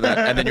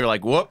and then you're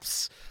like,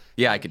 "Whoops."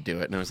 Yeah, I could do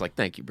it. And I was like,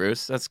 "Thank you,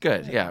 Bruce. That's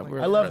good." Yeah,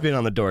 I love being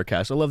on the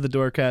Doorcast. I love the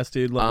Doorcast,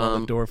 dude. Love all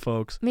the door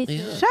folks. Me too.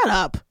 Shut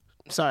up.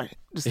 Sorry.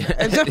 Just,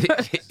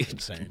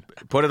 Insane.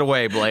 Put it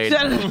away, Blade.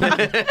 Shut up.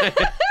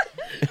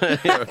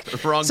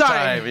 Wrong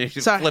Sorry. time. You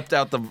Sorry. flipped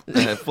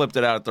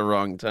it out at the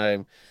wrong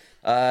time.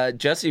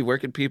 Jessie, where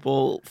can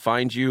people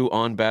find you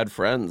on Bad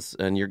Friends?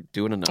 And you're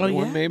doing another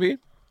one, maybe?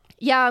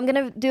 Yeah, I'm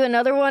going to do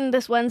another one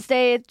this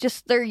Wednesday. It's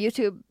just their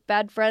YouTube,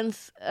 Bad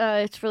Friends.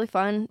 It's really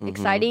fun,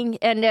 exciting.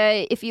 And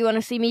if you want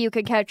to see me, you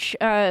can catch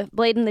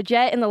Blade and the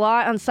Jet in the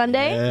lot on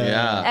Sunday.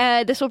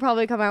 Yeah. This will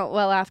probably come out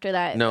well after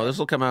that. No, this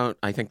will come out,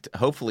 I think,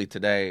 hopefully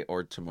today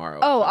or tomorrow.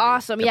 Oh,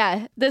 awesome.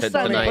 Yeah. This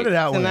Sunday. Tonight. Put it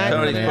out Tonight.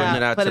 Tony's putting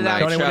it out Put it tonight. out.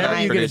 Tony, Shout whenever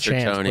out you get a producer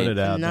chance, Tony. put it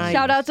out. Nice.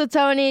 Shout out to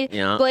Tony.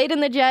 Yeah. Blade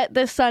and the Jet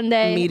this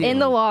Sunday in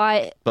the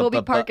lot. We'll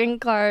be parking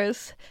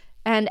cars.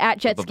 And at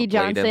Jetski Blade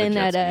and the Johnson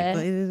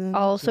Jetski. at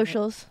all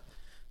socials.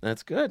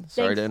 That's good.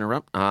 Sorry Thanks. to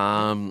interrupt.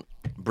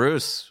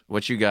 Bruce,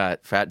 what you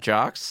got? Fat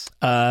Jocks?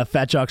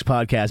 Fat Jocks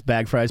Podcast,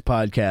 Bag Fries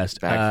Podcast.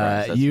 Bag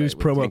Fries, that's use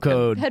right. promo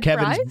code Head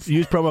Kevin's. fries?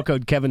 Use promo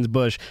code Kevin's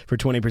Bush for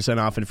 20%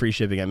 off and free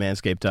shipping at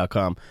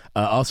manscaped.com.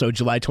 Also,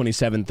 July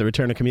 27th, the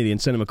Return of Comedian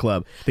Cinema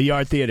Club, the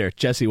Yard Theater.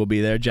 Jesse will be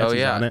there.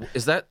 Jesse's on it.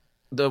 Is that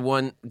the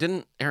one?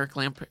 Didn't Eric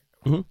Lamp?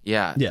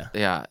 Yeah.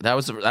 That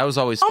was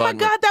always Oh fun. my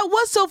God, that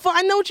was so fun.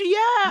 I know what you. Yeah,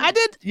 I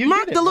did.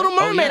 Mark the Little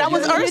Mermaid. yeah, I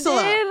was you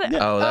Ursula. did?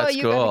 Oh, that's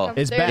you gotta cool. come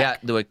It's through. back. Yeah,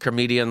 the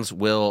comedians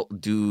will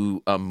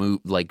do a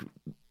move like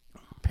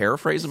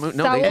paraphrase a movie.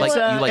 No, Star they Wars.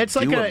 It's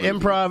like an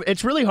improv.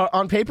 It's really hard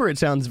on paper. It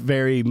sounds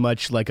very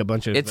much like a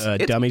bunch of It's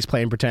dummies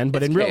playing pretend,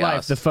 but it's in real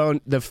chaos. life,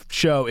 the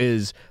show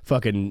is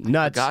fucking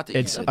nuts. got that you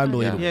It's said that.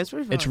 unbelievable. Yeah, it's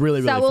pretty fun. It's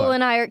really Saul fun.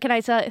 and I are, can I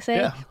say,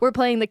 Yeah. we're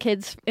playing the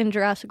kids in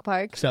Jurassic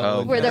Park.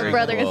 So, We're their very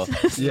brother cool. and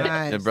sister.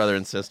 Nice. The brother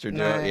and sister do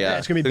Nice. it. Yeah,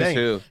 it's gonna be Who's bang.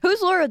 who?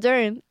 Who's Laura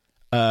Dern?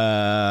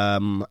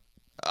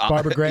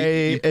 Barbara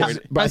Gray is.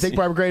 I think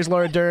Barbara Gray is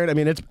Laura Dern. I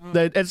mean, it's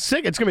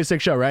sick. It's gonna be a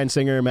sick show. Ryan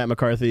Singer, Matt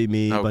McCarthy,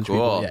 me, a Oh, bunch of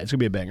cool. people. Yeah, it's gonna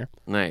be a banger.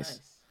 Nice.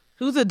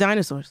 Who's the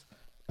dinosaurs?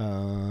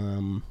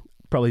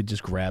 Probably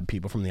just grab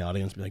people from the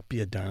audience, and be like,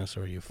 "Be a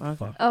dinosaur, you fuck."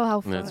 Oh,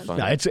 how fun. That's fun.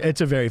 Yeah,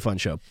 it's a very fun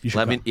show. You should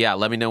Let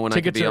come. me know when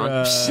Tickets I can be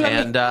are,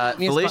 on. And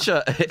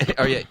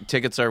Felicia,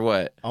 tickets are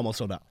what? Almost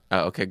sold out.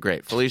 Oh, okay,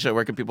 great. Felicia,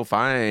 where can people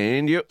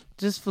find you?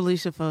 Just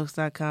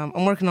FeliciaFolks.com.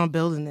 I'm working on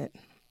building it.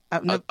 The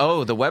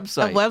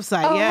website. A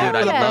website, Oh, yeah. Dude,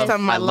 For the yeah. first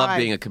time in my I love life.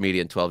 being a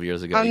comedian 12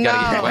 years ago. I You gotta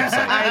get know. your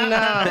website. I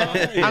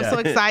know. I'm so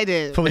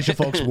excited.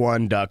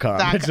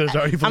 FeliciaFolks1.com. It's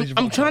already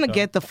I'm trying to FeliciaFolks.com.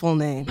 get the full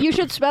name. You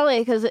should spell it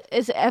because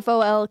it's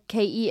Folkes.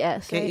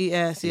 Right?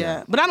 KES,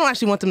 yeah. But I don't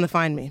actually want them to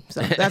find me. So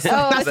that's the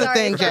sorry,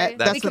 thing, sorry. Jet.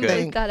 That's we the can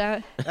thing. bleep that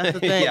out. That's the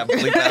thing. Yeah,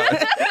 bleep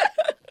that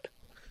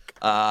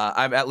out.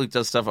 I'm at Luke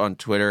Does Stuff on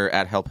Twitter,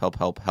 at help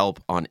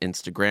on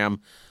Instagram.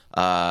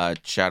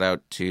 Shout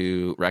out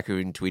to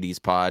Raccoon Tweeties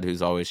Pod,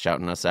 who's always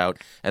shouting us out.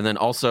 And then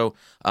also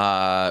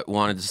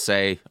wanted to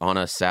say, on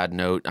a sad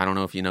note, I don't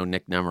know if you know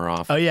Nick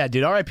Nemiroff. Oh yeah,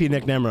 dude. R.I.P.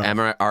 Nick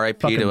Nemiroff.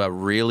 R.I.P. to a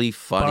really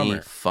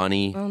bummer.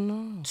 funny,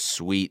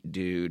 sweet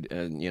dude.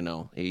 And,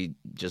 he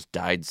just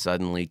died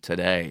suddenly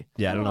today.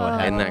 Yeah, I don't know what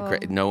happened.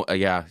 Isn't that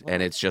yeah.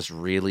 And it's just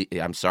really,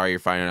 I'm sorry you're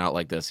finding out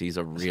like this. He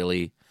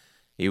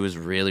was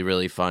really,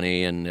 really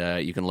funny, and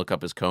you can look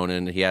up his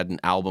Conan. He had an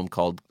album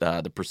called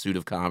The Pursuit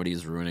of Comedy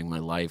is Ruining My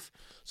Life,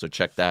 so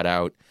check that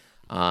out.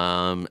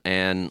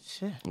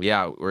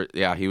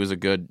 He was a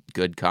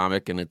good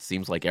comic, and it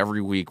seems like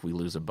every week we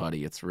lose a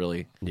buddy. It's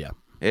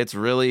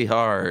really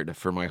hard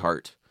for my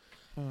heart.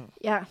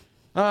 Yeah.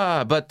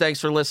 But thanks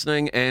for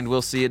listening, and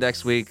we'll see you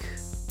next week.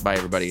 Bye,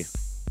 everybody.